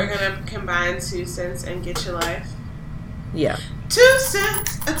 2 cents? We're going to combine 2 cents and get your life? Yeah. 2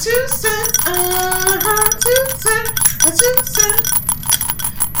 cents, a 2 cent, 2 cents, a 2 cent.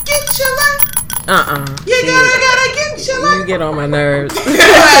 Get your life. You gotta get your life. You get on my nerves.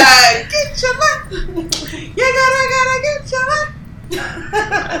 Get your life. You gotta get your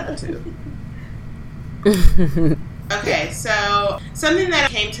life. Okay, so something that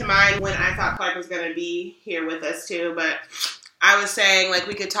came to mind when I thought Clark was going to be here with us too, but I was saying, like,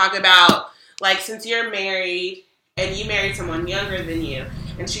 we could talk about, like, since you're married and you married someone younger than you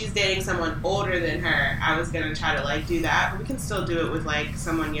and she's dating someone older than her, I was going to try to, like, do that, but we can still do it with, like,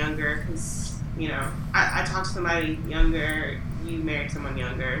 someone younger because, I talked to somebody younger, you married someone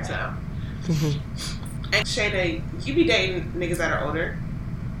younger, so. And Shayna, you be dating niggas that are older.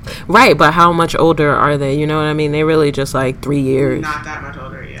 Right, but how much older are they? You know what I mean? They really just like 3 years. Not that much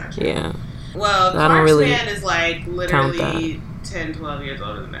older, yeah. Sure. Yeah. Well, Clark's man is like literally 10, 12 years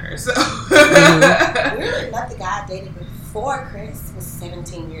older than her. So. Really, not the guy I dated before Chris was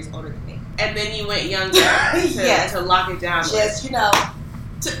 17 years older than me. And then you went younger to lock it down. Just,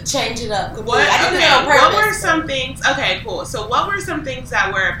 to change it up. What were some things? Okay, cool. So what were some things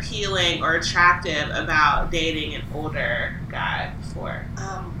that were appealing or attractive about dating an older guy before?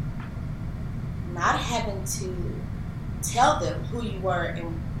 Not having to tell them who you were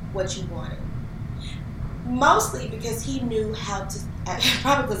and what you wanted. Mostly because he knew how to,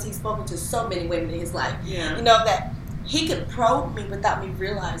 probably because he's spoken to so many women in his life. Yeah. That he could probe me without me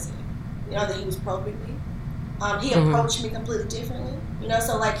realizing, that he was probing me. He approached me completely differently.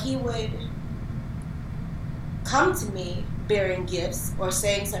 So like he would come to me bearing gifts or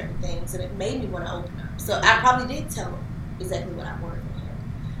saying certain things, and it made me want to open up. So I probably did tell him exactly what I wanted from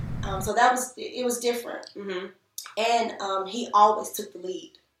him. So it was different. Mm-hmm. And he always took the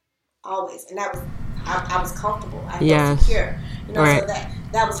lead, always, and that was I was comfortable. I felt secure. Right. So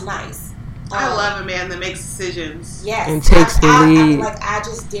that was nice. I love a man that makes decisions. Yes, and takes the lead. I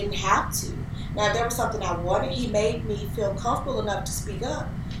just didn't have to. Now, if there was something I wanted, he made me feel comfortable enough to speak up.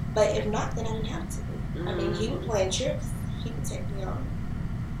 But if not, then I didn't have to. Mm-hmm. I mean, he would plan trips. He would take me on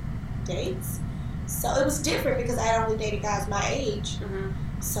dates. So it was different because I had only dated guys my age. Mm-hmm.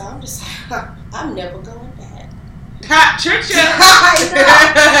 So I'm just like, I'm never going back. Ha! Trick you!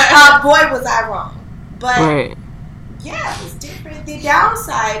 Boy, was I wrong. But, yeah, it's different. The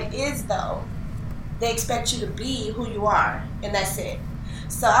downside is, though, they expect you to be who you are, and that's it.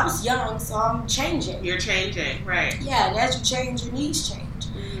 So I was young, so I'm changing. You're changing, right. Yeah, and as you change, your needs change.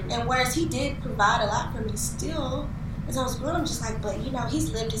 Mm-hmm. And whereas he did provide a lot for me still, And so I was with him just like, but, you know,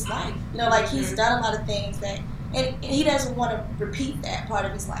 he's lived his life. You know, like, he's done a lot of things that, and he doesn't want to repeat that part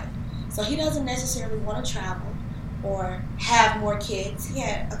of his life. So he doesn't necessarily want to travel or have more kids. He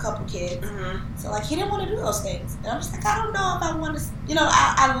had a couple kids. So, like, he didn't want to do those things. And I'm just like, I don't know if I want to, you know,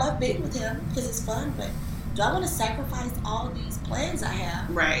 I love being with him because it's fun, but do I want to sacrifice all these plans I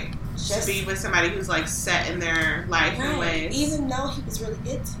have? Right. Just to be with somebody who's, like, set in their life in ways. Even though he was really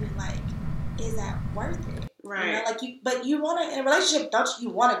good to me, like, is that worth it? Right. You know, like, but you want to, in a relationship, don't you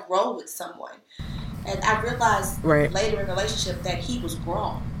want to grow with someone? And I realized later in the relationship that he was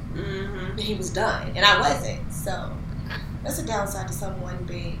grown. He was done, and I wasn't. So that's a downside to someone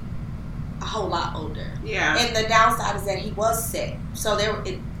being a whole lot older. Yeah. And the downside is that he was set. So there were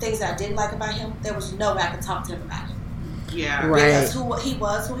things that I didn't like about him. There was no way I could talk to him about it. Yeah. Right. Because he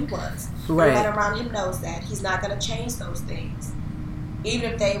was who he was. Right. Everybody around him knows that. He's not going to change those things.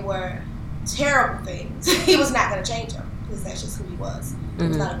 Even if they were terrible things, he was not going to change them. Because that's just who he was.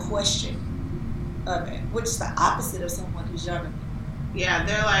 It's not a question of it. Which is the opposite of someone who's younger. Yeah,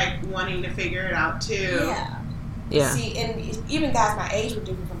 they're like wanting to figure it out too. Yeah. See, and even guys my age were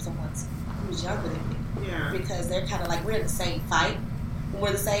different from someone who's younger than me. Yeah. Because they're kind of like, we're in the same fight. When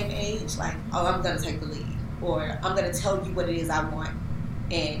we're the same age, like, oh, I'm going to take the lead. Or I'm going to tell you what it is I want.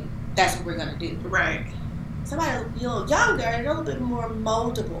 And that's what we're going to do. Right. Somebody a little younger, they're a little bit more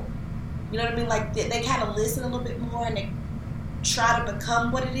moldable. You know what I mean? Like, they kind of listen a little bit more and they try to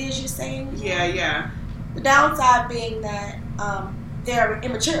become what it is you're saying. Yeah. The downside being that they're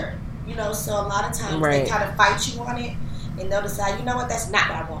immature. You know, so a lot of times they kind of fight you on it, and they'll decide, you know what, that's not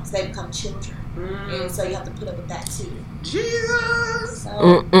what I want. So they become children, and so you have to put up with that too. Jesus.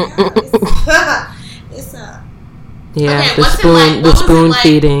 So it's okay, the spoon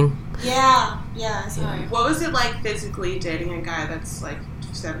feeding. Yeah. Sorry. What was it like physically dating a guy that's like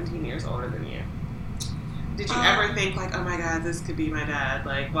 17 years older than you? Did you ever think like, oh my god, this could be my dad?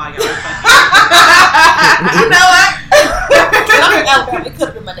 Like, while y'all are fucking. You know what? It could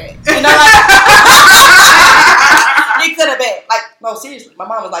have been my dad. You know, like, it could have been. Like, no, seriously. My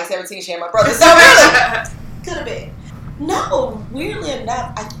mom was like 17, she had my brother. So really, could have been. No, weirdly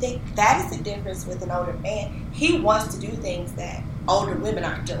enough, I think that is the difference with an older man. He wants to do things that older women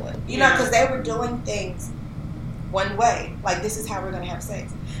aren't doing. You know, because they were doing things one way. Like, this is how we're going to have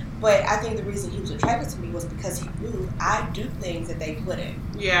sex. But I think the reason he was attracted to me was because he knew I do things that they couldn't.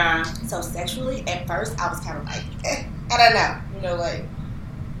 Yeah. So sexually, at first, I was kind of like, I don't know. You know, like,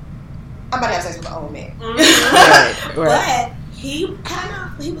 I'm about to have sex with an old man. Right. But he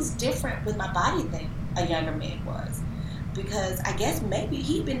was different with my body than a younger man was. Because I guess maybe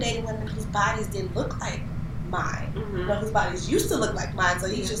he'd been dating women whose bodies didn't look like mine. You know, whose bodies used to look like mine. So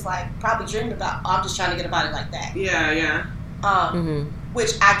he's just like, probably dreamed about, I'm just trying to get a body like that. Yeah.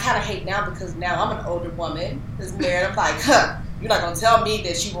 Which I kind of hate now because now I'm an older woman who's married. I'm like, you're not going to tell me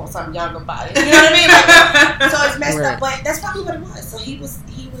that you want some younger body. You know what I mean? Like, so it's messed up. But that's probably what it was. So he was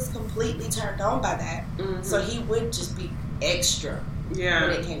completely turned on by that. So he would just be extra when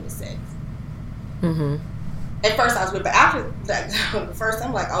it came to sex. At first I was with, but after the first time,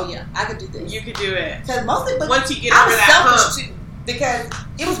 I'm like, oh yeah, I could do this. You could do it. Because mostly, but once you get over that selfish too, because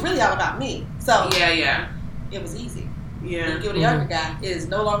it was really all about me. So yeah, it was easy. Yeah, you get a younger guy, it is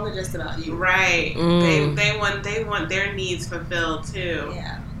no longer just about you. Right. They want their needs fulfilled too.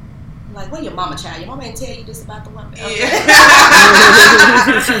 Yeah. Like, what your mama child? Your mama ain't tell you this about the woman. Okay.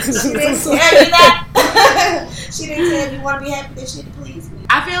 She didn't tell you that. She didn't tell you want to be happy that she had to please me.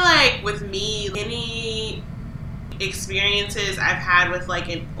 I feel like with me, any experiences I've had with like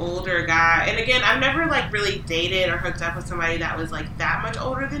an older guy, and again, I've never like really dated or hooked up with somebody that was like that much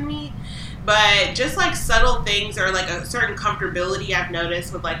older than me. But just like subtle things or like a certain comfortability I've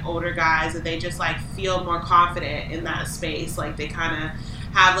noticed with like older guys, that they just like feel more confident in that space. Like they kind of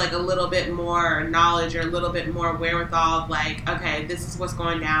have like a little bit more knowledge or a little bit more wherewithal of like, okay, this is what's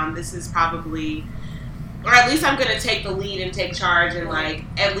going down. This is probably, or at least I'm going to take the lead and take charge. And like,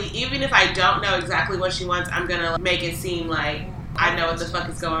 at least, even if I don't know exactly what she wants, I'm going to make it seem like I know what the fuck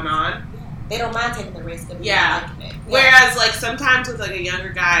is going on. They don't mind taking the risk of liking it. Whereas, like, sometimes with, like, a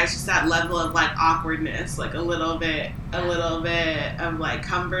younger guy, it's just that level of, like, awkwardness. Like, a little bit of, like,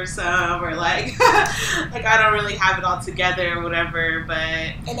 cumbersome or, like, like, I don't really have it all together or whatever, but...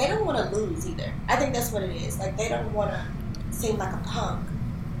 And they don't want to lose, either. I think that's what it is. Like, they don't want to seem like a punk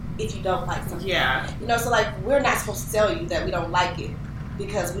if you don't like something. Yeah. You know, so, like, we're not supposed to tell you that we don't like it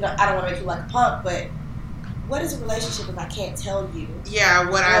because I don't want to make you like a punk, but... What is a relationship if I can't tell you? Yeah,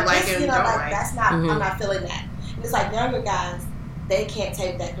 what I like and don't like. That's not. I'm not feeling that. And it's like younger guys, they can't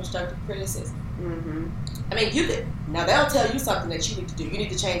take that constructive criticism. I mean, you could. Now they'll tell you something that you need to do. You need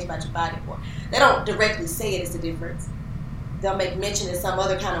to change about your body more. They don't directly say it. It's the difference. they'll make mention in some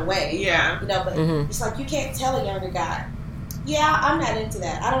other kind of way. Yeah. You know, but it's like you can't tell a younger guy, yeah, I'm not into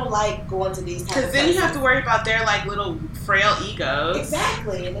that. I don't like going to these types of places. Because then you have to worry about their, like, little frail egos.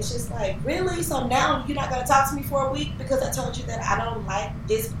 Exactly. And it's just like, really? So now you're not going to talk to me for a week because I told you that I don't like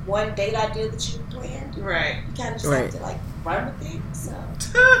this one date idea that you planned? Right. You kind of just have to, like, run with it. So,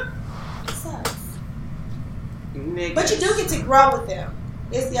 it sucks. Niggas. But you do get to grow with them.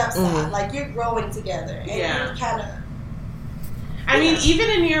 It's the upside. Like, you're growing together. And you're kind of... I mean, even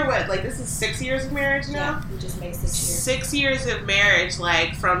in your, this is 6 years of marriage now? Yeah, we just made 6 years. 6 years of marriage,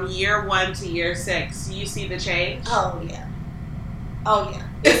 like, from year 1 to year 6, you see the change? Oh, yeah.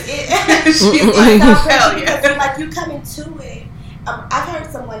 She's like, hell yeah. Like, you come into it. I've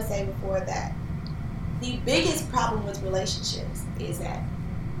heard someone say before that the biggest problem with relationships is that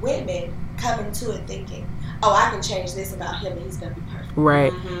women come into it thinking, oh, I can change this about him and he's going to be perfect.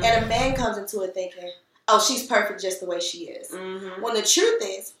 Right. Mm-hmm. And a man comes into it thinking, oh, she's perfect just the way she is. Mm-hmm. When the truth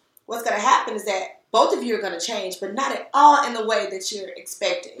is, what's going to happen is that both of you are going to change, but not at all in the way that you're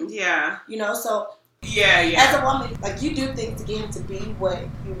expecting. Yeah. You know, so yeah. As a woman, like, you do things to get him to be what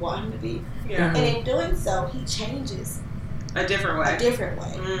you want him to be. Yeah. And in doing so, he changes. A different way.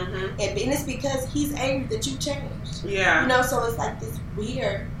 Mm-hmm. And it's because he's angry that you changed. Yeah. You know, so it's like this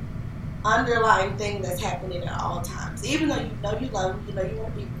weird underlying thing that's happening at all times. Even though you know you love him, you know you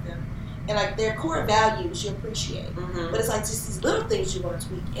want to be with him. And, like, their core values you appreciate. Mm-hmm. But it's, like, just these little things you want to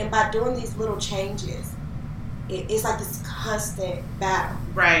tweak. And by doing these little changes, it's, like, this constant battle.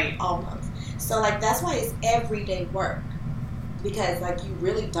 Right. Almost. So, like, that's why it's everyday work. Because, like, you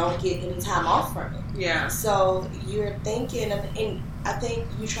really don't get any time off from it. Yeah. So, you're thinking, and I think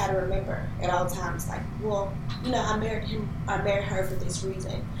you try to remember at all times, like, well, you know, I married her for this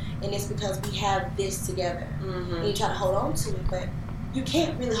reason. And it's because we have this together. Mm-hmm. And you try to hold on to it, but you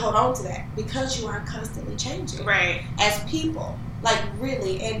can't really hold on to that because you are constantly changing. Right. As people. Like,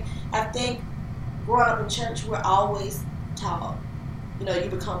 really. And I think growing up in church, we're always taught, you know, you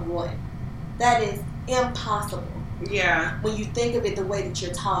become one. That is impossible. Yeah. When you think of it the way that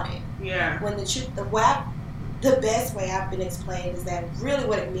you're taught it. Yeah. When the best way I've been explained is that really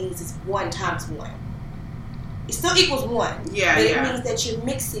what it means is 1 times 1. It still equals 1. Yeah. But it means that you're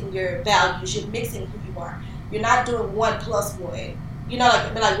mixing your values, you're mixing who you are. You're not doing 1 plus 1. You know,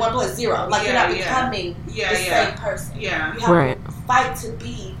 like 1 plus 0. Like, you're not becoming the same person. Yeah. You have to fight to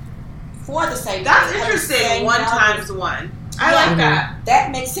be for the same That's thing. interesting. 1 times 1. I like that.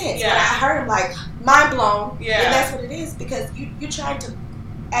 That makes sense. Yeah. When I heard him, like, mind blown. Yeah. And that's what it is, because you're trying to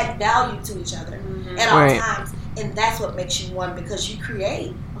add value to each other at all times. And that's what makes you one, because you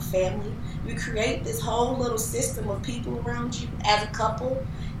create a family. You create this whole little system of people around you as a couple.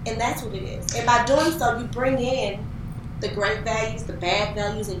 And that's what it is. And by doing so, you bring in the great values, the bad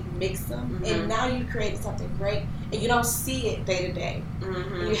values, and you mix them. Mm-hmm. And now you create something great. And you don't see it day to day.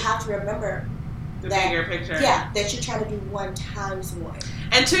 And you have to remember the bigger picture. Yeah, that you're trying to do 1 times 1.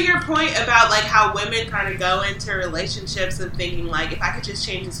 And to your point about, like, how women kind of go into relationships and thinking, like, if I could just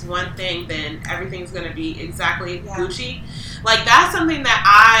change this one thing, then everything's going to be exactly Gucci. Like, that's something that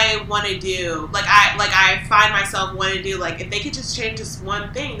I want to do. I find myself wanting to do, like, if they could just change this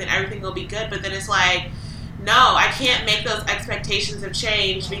one thing, then everything will be good. But then it's like, no, I can't make those expectations of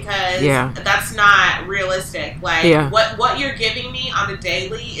change because that's not realistic. Like, what you're giving me on a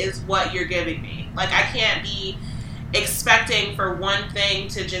daily is what you're giving me. Like, I can't be expecting for one thing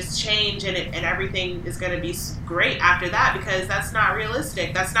to just change and everything is going to be great after that, because that's not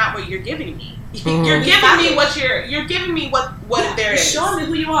realistic. That's not what you're giving me. Mm-hmm. You're giving me what you're giving me what there is. You're showing me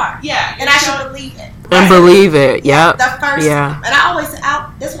who you are. Yeah. And I should believe it. And believe it. Yep. The first time. And I always,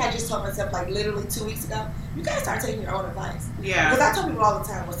 that's what I just told myself, like, literally 2 weeks ago. You gotta start taking your own advice. Yeah. Because I tell people all the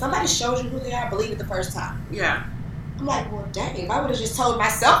time, when somebody shows you who they are, believe it the first time. Yeah. I'm like, well, dang, if I would have just told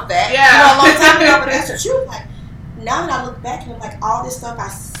myself that, a long time ago, but that's the truth. Like, now that I look back and I'm like, all this stuff I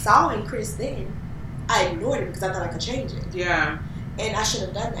saw in Chris then, I ignored it because I thought I could change it. Yeah. And I should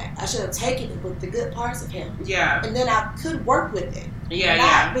have done that. I should have taken it with the good parts of him. Yeah. And then I could work with it. Yeah,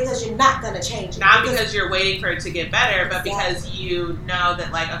 not because you're not going to change it. Not because you're waiting for it to get better, but because you know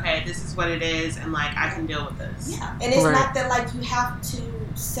that, like, okay, this is what it is, and, like, I can deal with this. Yeah. And it's not that, like, you have to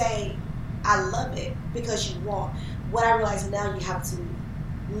say, I love it, because you want. What I realize now, you have to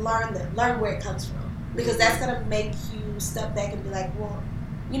learn where it comes from. Because that's going to make you step back and be like, well,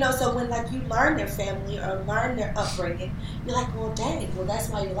 you know, so when, like, you learn their family or learn their upbringing, you're like, well, dang, well, that's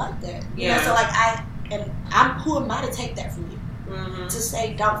why you like that. You know, so, like, who am I to take that from you? Mm-hmm. To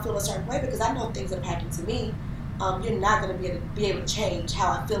say don't feel a certain way, because I know things that have happened to me. You're not going to be able to change how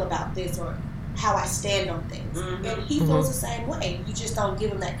I feel about this or how I stand on things. Mm-hmm. And he feels the same way. You just don't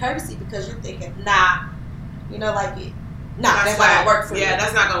give him that courtesy because you're thinking, nah, you know, like, that's not gonna work for you. Yeah,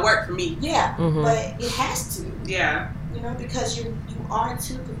 that's not gonna work for me. Yeah, but it has to. Yeah. You know, because you are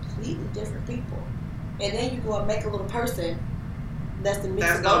two completely different people, and then you go and make a little person that's the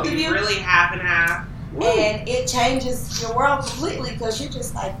mix of both of you. Really half and half. Woo. And it changes your world completely because you're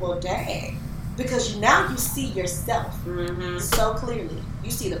just like, well, dang. Because now you see yourself so clearly.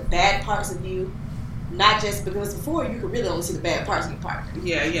 You see the bad parts of you, not just because before you could really only see the bad parts of your partner.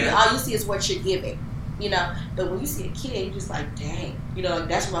 Yeah. All you see is what you're giving, you know. But when you see a kid, you're just like, dang. You know, like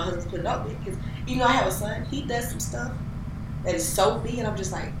that's what my husband's putting up with. Because even though I have a son, he does some stuff that is so big, and I'm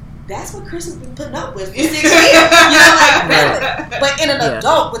just like, that's what Chris has been putting up with for 6 years. You know, like, really. But in an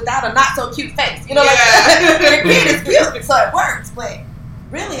adult without a not so cute face. You know, like, your kid is cute, so it works. But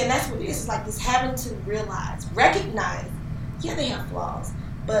really, and that's what it is. It's like this having to realize, recognize, yeah, they have flaws,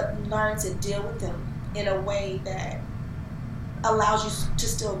 but learn to deal with them in a way that allows you to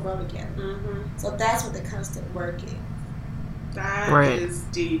still grow together. So that's what the constant work is. That is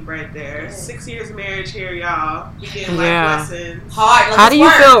deep right there. Yeah. 6 years of marriage here, y'all. We getting life lessons. Hard. How do you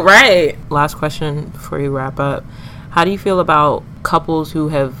feel? Right. Last question before you wrap up. How do you feel about couples who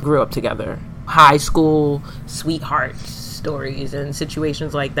have grew up together? High school sweetheart stories and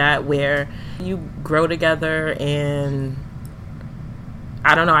situations like that where you grow together, and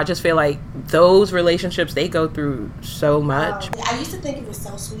I don't know, I just feel like those relationships, they go through so much. I used to think it was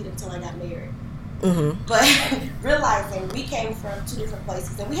so sweet until I got married. But realizing we came from two different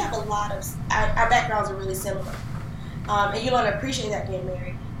places, and we have a lot of our backgrounds are really similar, and you don't appreciate that being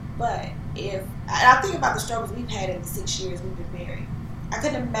married. But and I think about the struggles we've had in the 6 years we've been married. I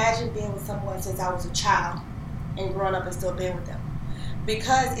couldn't imagine being with someone since I was a child and growing up and still being with them,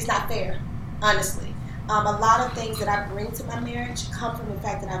 because it's not fair, honestly. A lot of things that I bring to my marriage come from the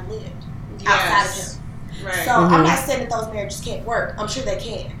fact that I've lived outside of him. Right. So I'm not saying that those marriages can't work. I'm sure they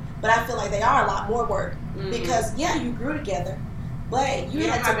can. But I feel like they are a lot more work because, you grew together, but you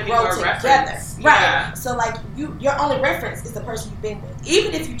had to grow together. Right. So, like, your only reference is the person you've been with.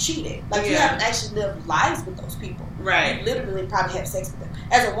 Even if you cheated. Like, you haven't actually lived lives with those people. Right. You literally probably have sex with them.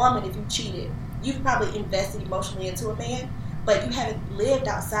 As a woman, if you cheated, you've probably invested emotionally into a man, but you haven't lived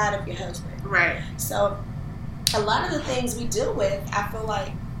outside of your husband. Right. So, a lot of the things we deal with, I feel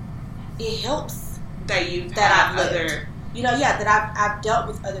like it helps that I've lived. You know, that I've dealt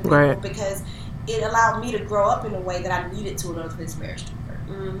with other people because it allowed me to grow up in a way that I needed to in order for this marriage to work.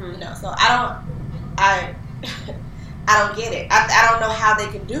 You know, so I don't get it. I don't know how they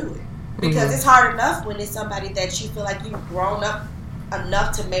can do it because it's hard enough when it's somebody that you feel like you've grown up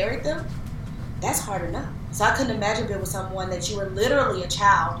enough to marry them. That's hard enough. So I couldn't imagine being with someone that you were literally a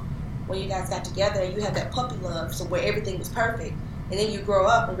child when you guys got together and you had that puppy love, so where everything was perfect. And then you grow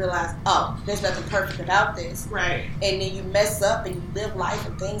up and realize, oh, there's nothing perfect about this. Right. And then you mess up and you live life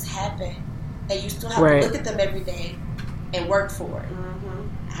and things happen. And you still have to look at them every day and work for it.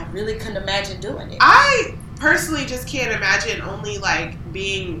 I really couldn't imagine doing it. I personally just can't imagine only, like,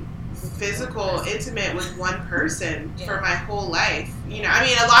 being physical, intimate with one person for my whole life. You know, I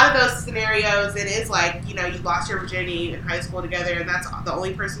mean, a lot of those scenarios, it is like, you know, you lost your virginity in high school together and that's the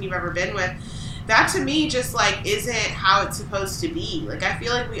only person you've ever been with. That to me just like isn't how it's supposed to be. Like I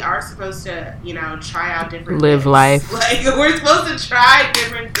feel like we are supposed to, you know, try out different live things. Life. Like we're supposed to try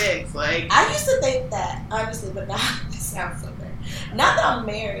different things. Like I used to think that honestly, but now it sounds so bad. Now that I'm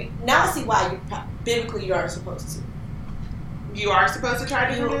married, now I see why biblically you are supposed to. You are supposed to try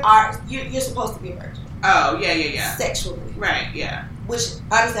different things? You're supposed to be a virgin. Oh yeah. Sexually. Right. Yeah. Which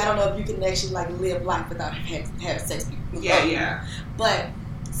honestly, I don't know if you can actually like live life without having sex with people. Yeah. But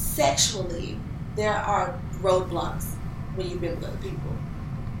sexually, there are roadblocks when you've been with other people.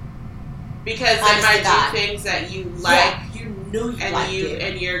 Because they might do things that you like. Yeah, you knew you liked it.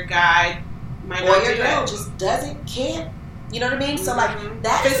 And your guy might or not your do girl that. Just can't. You know what I mean? So like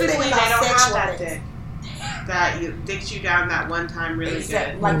that's physically the thing they about don't have sexual that things. thing. That you dicked you down that one time really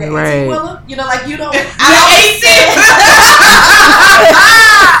exactly. good. Like the 18-wheeler. You know, like you don't. I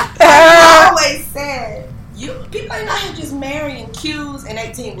always said. People ain't out here just marrying Qs and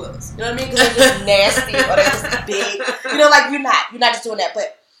 18-wheelers. You know what I mean? Because they're just nasty or they're just big. You know, like you're not just doing that.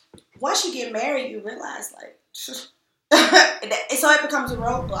 But once you get married, you realize like, so it becomes a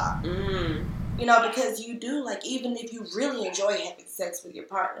roadblock. You know, because you do like even if you really enjoy having sex with your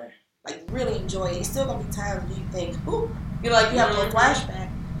partner, like really enjoy it, it's still gonna be times when you think, ooh, you know, like you have a flashback,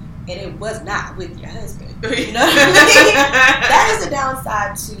 and it was not with your husband. You know what I mean? That is the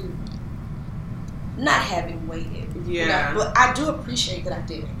downside to not having waited. Yeah. You know? But I do appreciate that I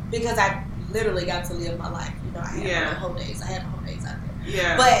did it because I literally got to live my life. You know, I had my whole days. I had my whole days out there.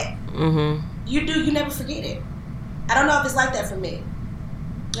 Yeah. But you never forget it. I don't know if it's like that for men.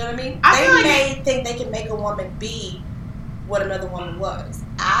 You know what I mean? They may think they can make a woman be what another woman was.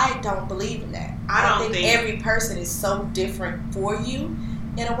 I don't believe in that. I think every person is so different for you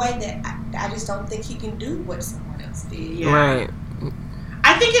in a way that I just don't think he can do what someone else did. Yeah. Right.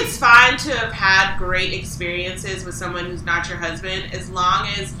 I think it's fine to have had great experiences with someone who's not your husband, as long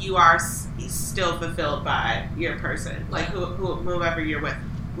as you are still fulfilled by your person, like whoever you're with.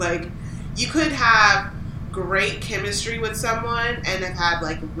 Like, you could have great chemistry with someone and have had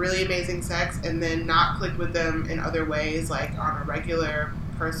like really amazing sex and then not click with them in other ways, like on a regular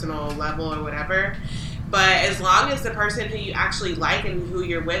personal level or whatever. But as long as the person who you actually like and who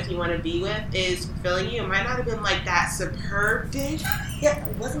you're with, you want to be with, is fulfilling you, it might not have been like that superb dick. Yeah,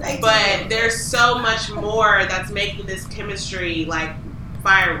 it wasn't. But there's so much more that's making this chemistry like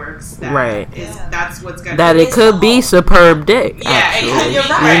fireworks. That's what's gonna. That it could be superb dick. Yeah, you're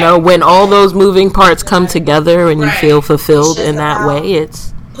right. You know, when all those moving parts come together and you feel fulfilled in that way,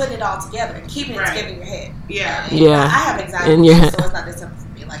 it's putting it all together and keeping it together in your head. Yeah. Yeah. I have anxiety, so it's not this simple for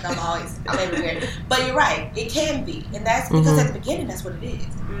me. Like I'm everywhere. But you're right, it can be, and that's because at the beginning that's what it is.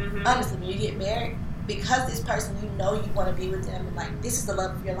 Mm-hmm. Honestly, when you get married, because this person you know you want to be with them, and like this is the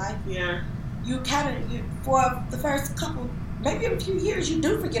love of your life. Yeah. You for the first couple, maybe a few years, you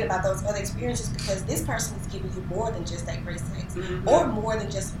do forget about those other experiences because this person is giving you more than just that great sex, or more than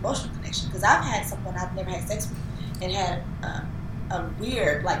just emotional connection. Because I've had someone I've never had sex with and had a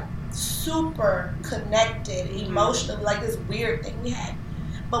weird, like super connected, emotional, like this weird thing we had.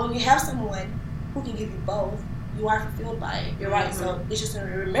 But when you have someone who can give you both, you are fulfilled by it. You're right. So it's just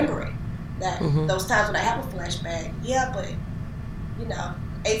remembering that those times when I have a flashback, but you know,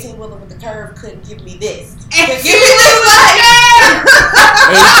 18-wheeler with the curve couldn't give me this. Give me this much.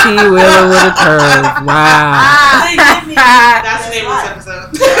 18-wheeler with a curve. Wow. That's the name of this episode.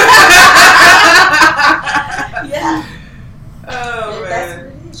 Yeah. Oh, man. That's what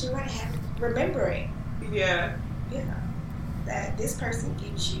it is. You're right. Remembering. Yeah. That this person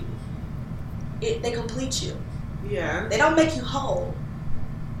gives you it. They complete you. Yeah. They don't make you whole,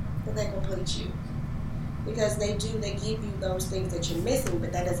 but they complete you. Because they give you those things that you're missing,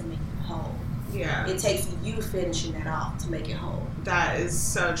 but that doesn't make you whole. Yeah. It takes you finishing that off to make it whole. That is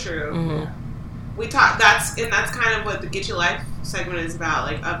so true. Mm-hmm. We talk. That's kind of what the Get Your Life segment is about.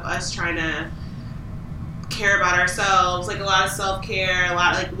 Like, of us trying to care about ourselves, like a lot of self-care, a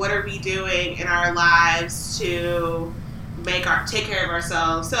lot like what are we doing in our lives to take care of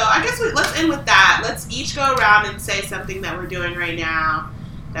ourselves. So I guess let's end with that. Let's each go around and say something that we're doing right now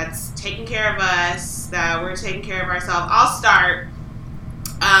that's taking care of us, that we're taking care of ourselves. I'll start.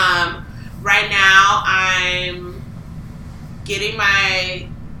 Right now, I'm getting my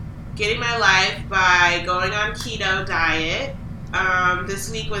life by going on keto diet. This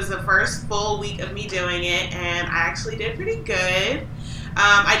week was the first full week of me doing it, and I actually did pretty good.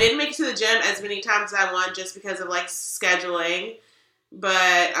 I didn't make it to the gym as many times as I want just because of like scheduling,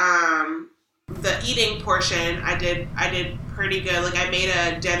 but the eating portion, I did pretty good. Like, I made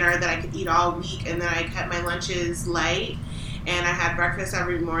a dinner that I could eat all week, and then I kept my lunches light, and I had breakfast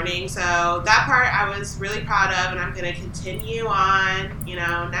every morning. So that part I was really proud of, and I'm going to continue on,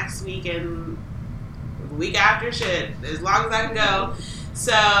 next week and the week after, as long as I can go.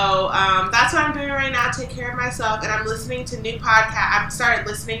 So that's what I'm doing right now, take care of myself, and I'm listening to new podcasts. I've started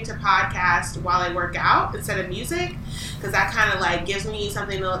listening to podcasts while I work out instead of music, because that kind of like gives me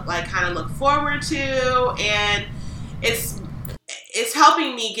something to like kind of look forward to, and it's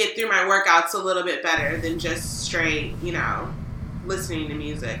helping me get through my workouts a little bit better than just straight, listening to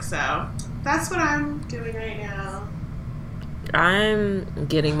music. So that's what I'm doing right now. I'm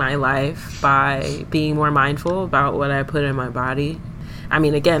getting my life by being more mindful about what I put in my body. I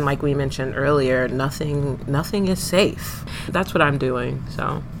mean, again, like we mentioned earlier, nothing is safe. That's what I'm doing,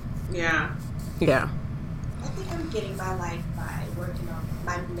 so. Yeah. Yeah. I think I'm getting my life by working on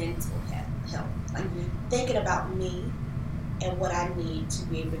my mental health. Like, thinking about me and what I need to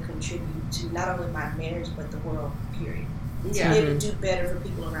be able to contribute to not only my marriage, but the world, period. To be able to do better for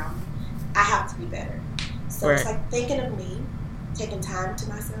people around me, I have to be better. So It's like thinking of me, taking time to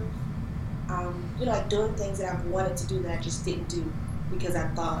myself, like doing things that I've wanted to do that I just didn't do because I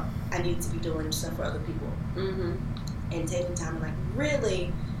thought I needed to be doing stuff for other people. Mm-hmm. And taking time and like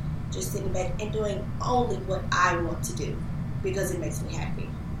really just sitting back and doing only what I want to do because it makes me happy.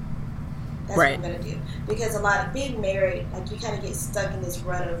 That's what I'm going to do. Because a lot of being married, like you kind of get stuck in this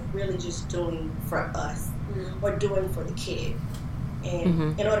rut of really just doing for us or doing for the kid.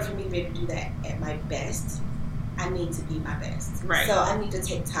 And in order for me to be able to do that at my best, I need to be my best. Right. So I need to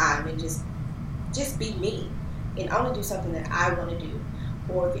take time and just be me and only do something that I want to do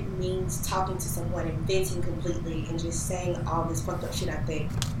or if it means talking to someone and venting completely and just saying all this fucked up shit I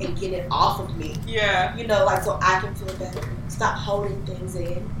think and getting it off of me. Yeah. You know, like so I can feel better. Stop holding things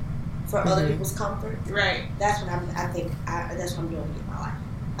in for other people's comfort. Right. That's what that's what I'm doing in my life.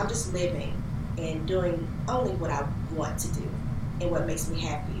 I'm just living and doing only what I want to do and what makes me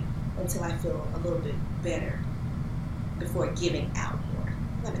happy until I feel a little bit better before giving out more.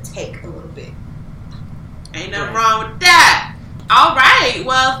 I'm going to take a little bit. Ain't nothing wrong with that. All right.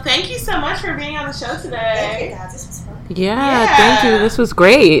 Well, thank you so much for being on the show today. Thank you, guys. This was fun. Yeah, thank you. This was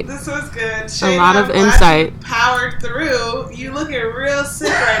great. This was good. Shayna, a lot of insight. Powered through. You looking real sick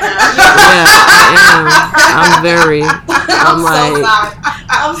right now. Yeah, I am. I'm like. So sorry.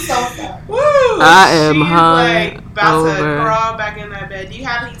 I'm so sorry. Woo, I am like about over. to crawl back in that bed. Do you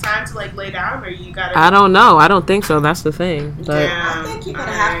have any time to like lay down, or you gotta? I don't know. I don't think so. That's the thing. But I think you're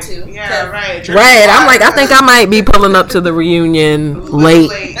gonna have to. Yeah, right. Right. I'm like, I think I might be pulling up to the reunion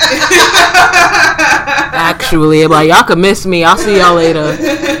late. Actually, I'm like, y'all can miss me. I'll see y'all later.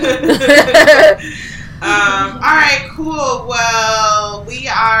 All right, cool. Well, we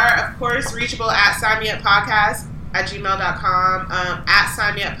are, of course, reachable at SignMeUpPodcast@gmail.com, at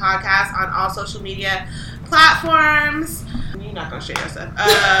SignMeUpPodcast on all social media platforms. You're not going to share your stuff.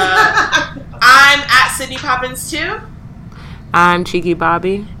 I'm at Sydney Poppins too. I'm Cheeky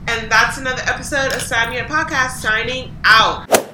Bobby. And that's another episode of Sign Me Up Podcast, signing out.